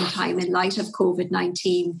working time in light of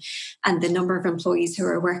COVID-19 and the number of employees who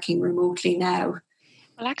are working remotely now?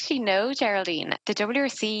 Well, actually, no, Geraldine. The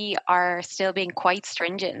WRC are still being quite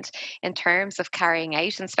stringent in terms of carrying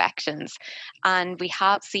out inspections. And we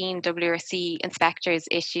have seen WRC inspectors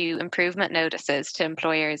issue improvement notices to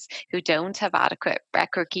employers who don't have adequate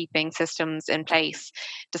record-keeping systems in place,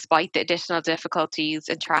 despite the additional difficulties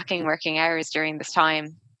in tracking working hours during this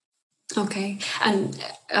time. Okay. And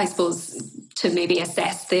I suppose to maybe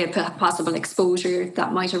assess the possible exposure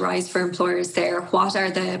that might arise for employers there, what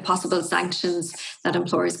are the possible sanctions that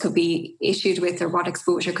employers could be issued with, or what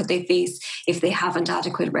exposure could they face if they haven't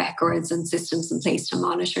adequate records and systems in place to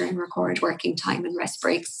monitor and record working time and rest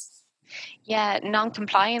breaks? Yeah,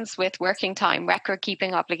 non-compliance with working time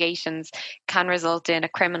record-keeping obligations can result in a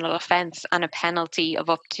criminal offence and a penalty of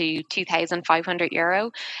up to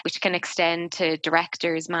 €2,500, which can extend to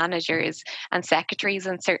directors, managers and secretaries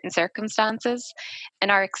in certain circumstances. In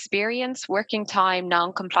our experience, working time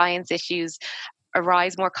non-compliance issues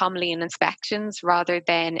arise more commonly in inspections rather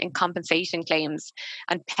than in compensation claims,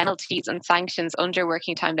 and penalties and sanctions under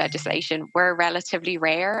working time legislation were relatively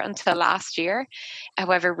rare until last year.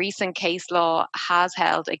 However, recent case law has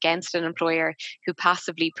held against an employer who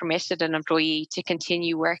passively permitted an employee to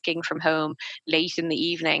continue working from home late in the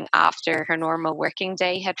evening after her normal working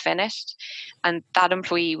day had finished. And that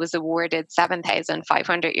employee was awarded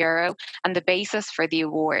 €7,500. And the basis for the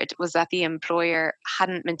award was that the employer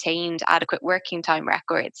hadn't maintained adequate working time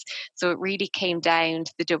records. So it really came down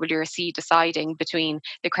to the WRC deciding between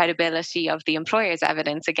the credibility of the employer's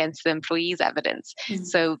evidence against the employee's evidence. Mm-hmm.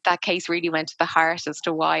 So that case really went to the heart as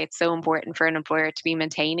to why it's so important for an employer to be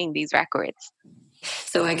maintaining these records.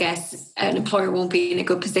 So I guess an employer won't be in a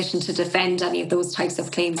good position to defend any of those types of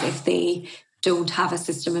claims if they don't have a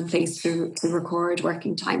system in place to record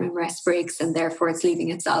working time and rest breaks, and therefore it's leaving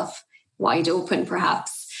itself wide open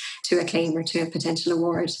perhaps to a claim or to a potential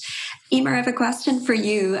award. Emer, I have a question for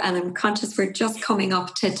you, and I'm conscious we're just coming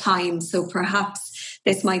up to time, so perhaps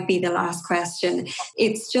this might be the last question.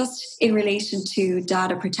 It's just in relation to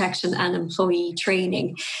data protection and employee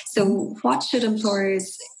training. So what should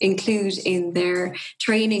employers include in their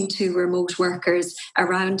training to remote workers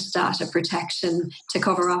around data protection to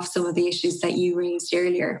cover off some of the issues that you raised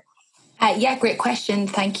earlier? Yeah, great question.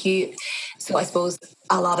 Thank you. So I suppose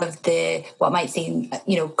a lot of what might seem,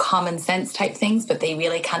 common sense type things, but they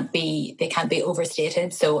really can't be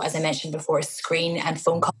overstated. So as I mentioned before, screen and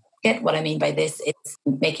phone call etiquette. What I mean by this is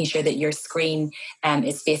making sure that your screen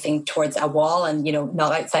is facing towards a wall and,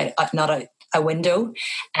 not outside, not a window,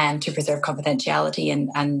 to preserve confidentiality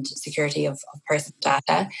and security of personal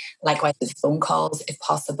data. Likewise with phone calls, if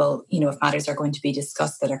possible, if matters are going to be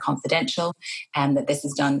discussed that are confidential, and that this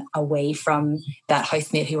is done away from that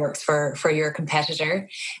housemate who works for your competitor.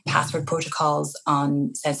 Password protocols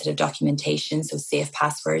on sensitive documentation, so safe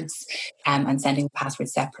passwords, and sending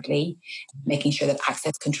passwords separately, making sure that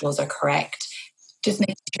access controls are correct. Just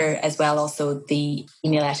making sure as well also the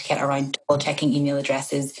email etiquette around double checking email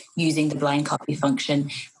addresses, using the blind copy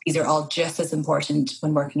function. These are all just as important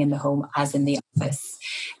when working in the home as in the office.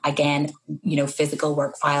 Again, physical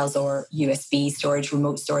work files or USB storage,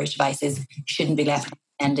 remote storage devices shouldn't be left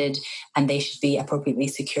unattended, and they should be appropriately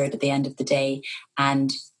secured at the end of the day.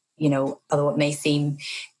 And, although it may seem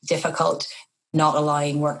difficult, not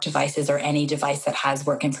allowing work devices or any device that has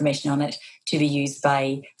work information on it to be used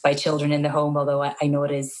by children in the home, although I know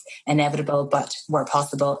it is inevitable, but where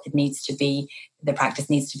possible, the practice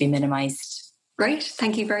needs to be minimised. Great,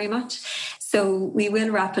 thank you very much. So we will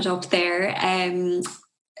wrap it up there.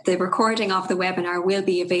 The recording of the webinar will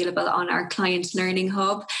be available on our Client Learning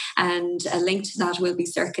Hub, and a link to that will be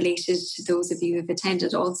circulated to those of you who have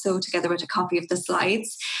attended also, together with a copy of the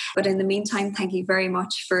slides. But in the meantime, thank you very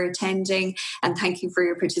much for attending, and thank you for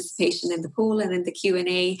your participation in the poll and in the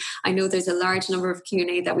Q&A. I know there's a large number of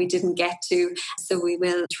Q&A that we didn't get to, so we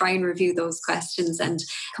will try and review those questions and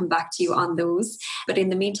come back to you on those. But in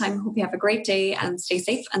the meantime, hope you have a great day and stay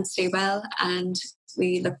safe and stay well, and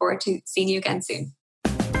we look forward to seeing you again soon.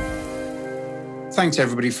 Thanks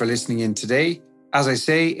everybody for listening in today. As I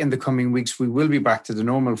say, in the coming weeks, we will be back to the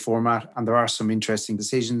normal format, and there are some interesting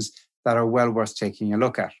decisions that are well worth taking a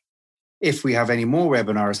look at. If we have any more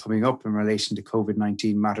webinars coming up in relation to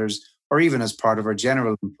COVID-19 matters, or even as part of our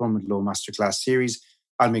general employment law masterclass series,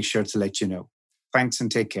 I'll make sure to let you know. Thanks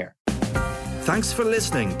and take care. Thanks for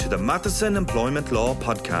listening to the Matheson Employment Law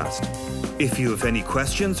Podcast. If you have any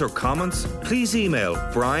questions or comments, please email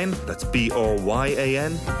Brian, that's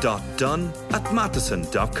BRYAN,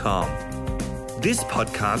 .dunn@matheson.com. This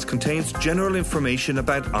podcast contains general information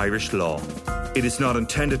about Irish law. It is not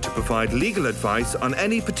intended to provide legal advice on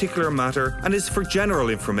any particular matter and is for general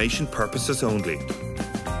information purposes only.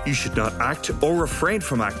 You should not act or refrain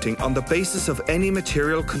from acting on the basis of any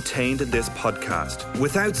material contained in this podcast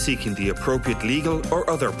without seeking the appropriate legal or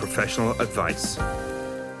other professional advice.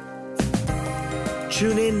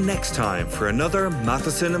 Tune in next time for another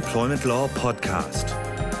Matheson Employment Law podcast.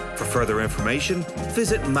 For further information,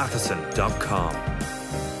 visit matheson.com.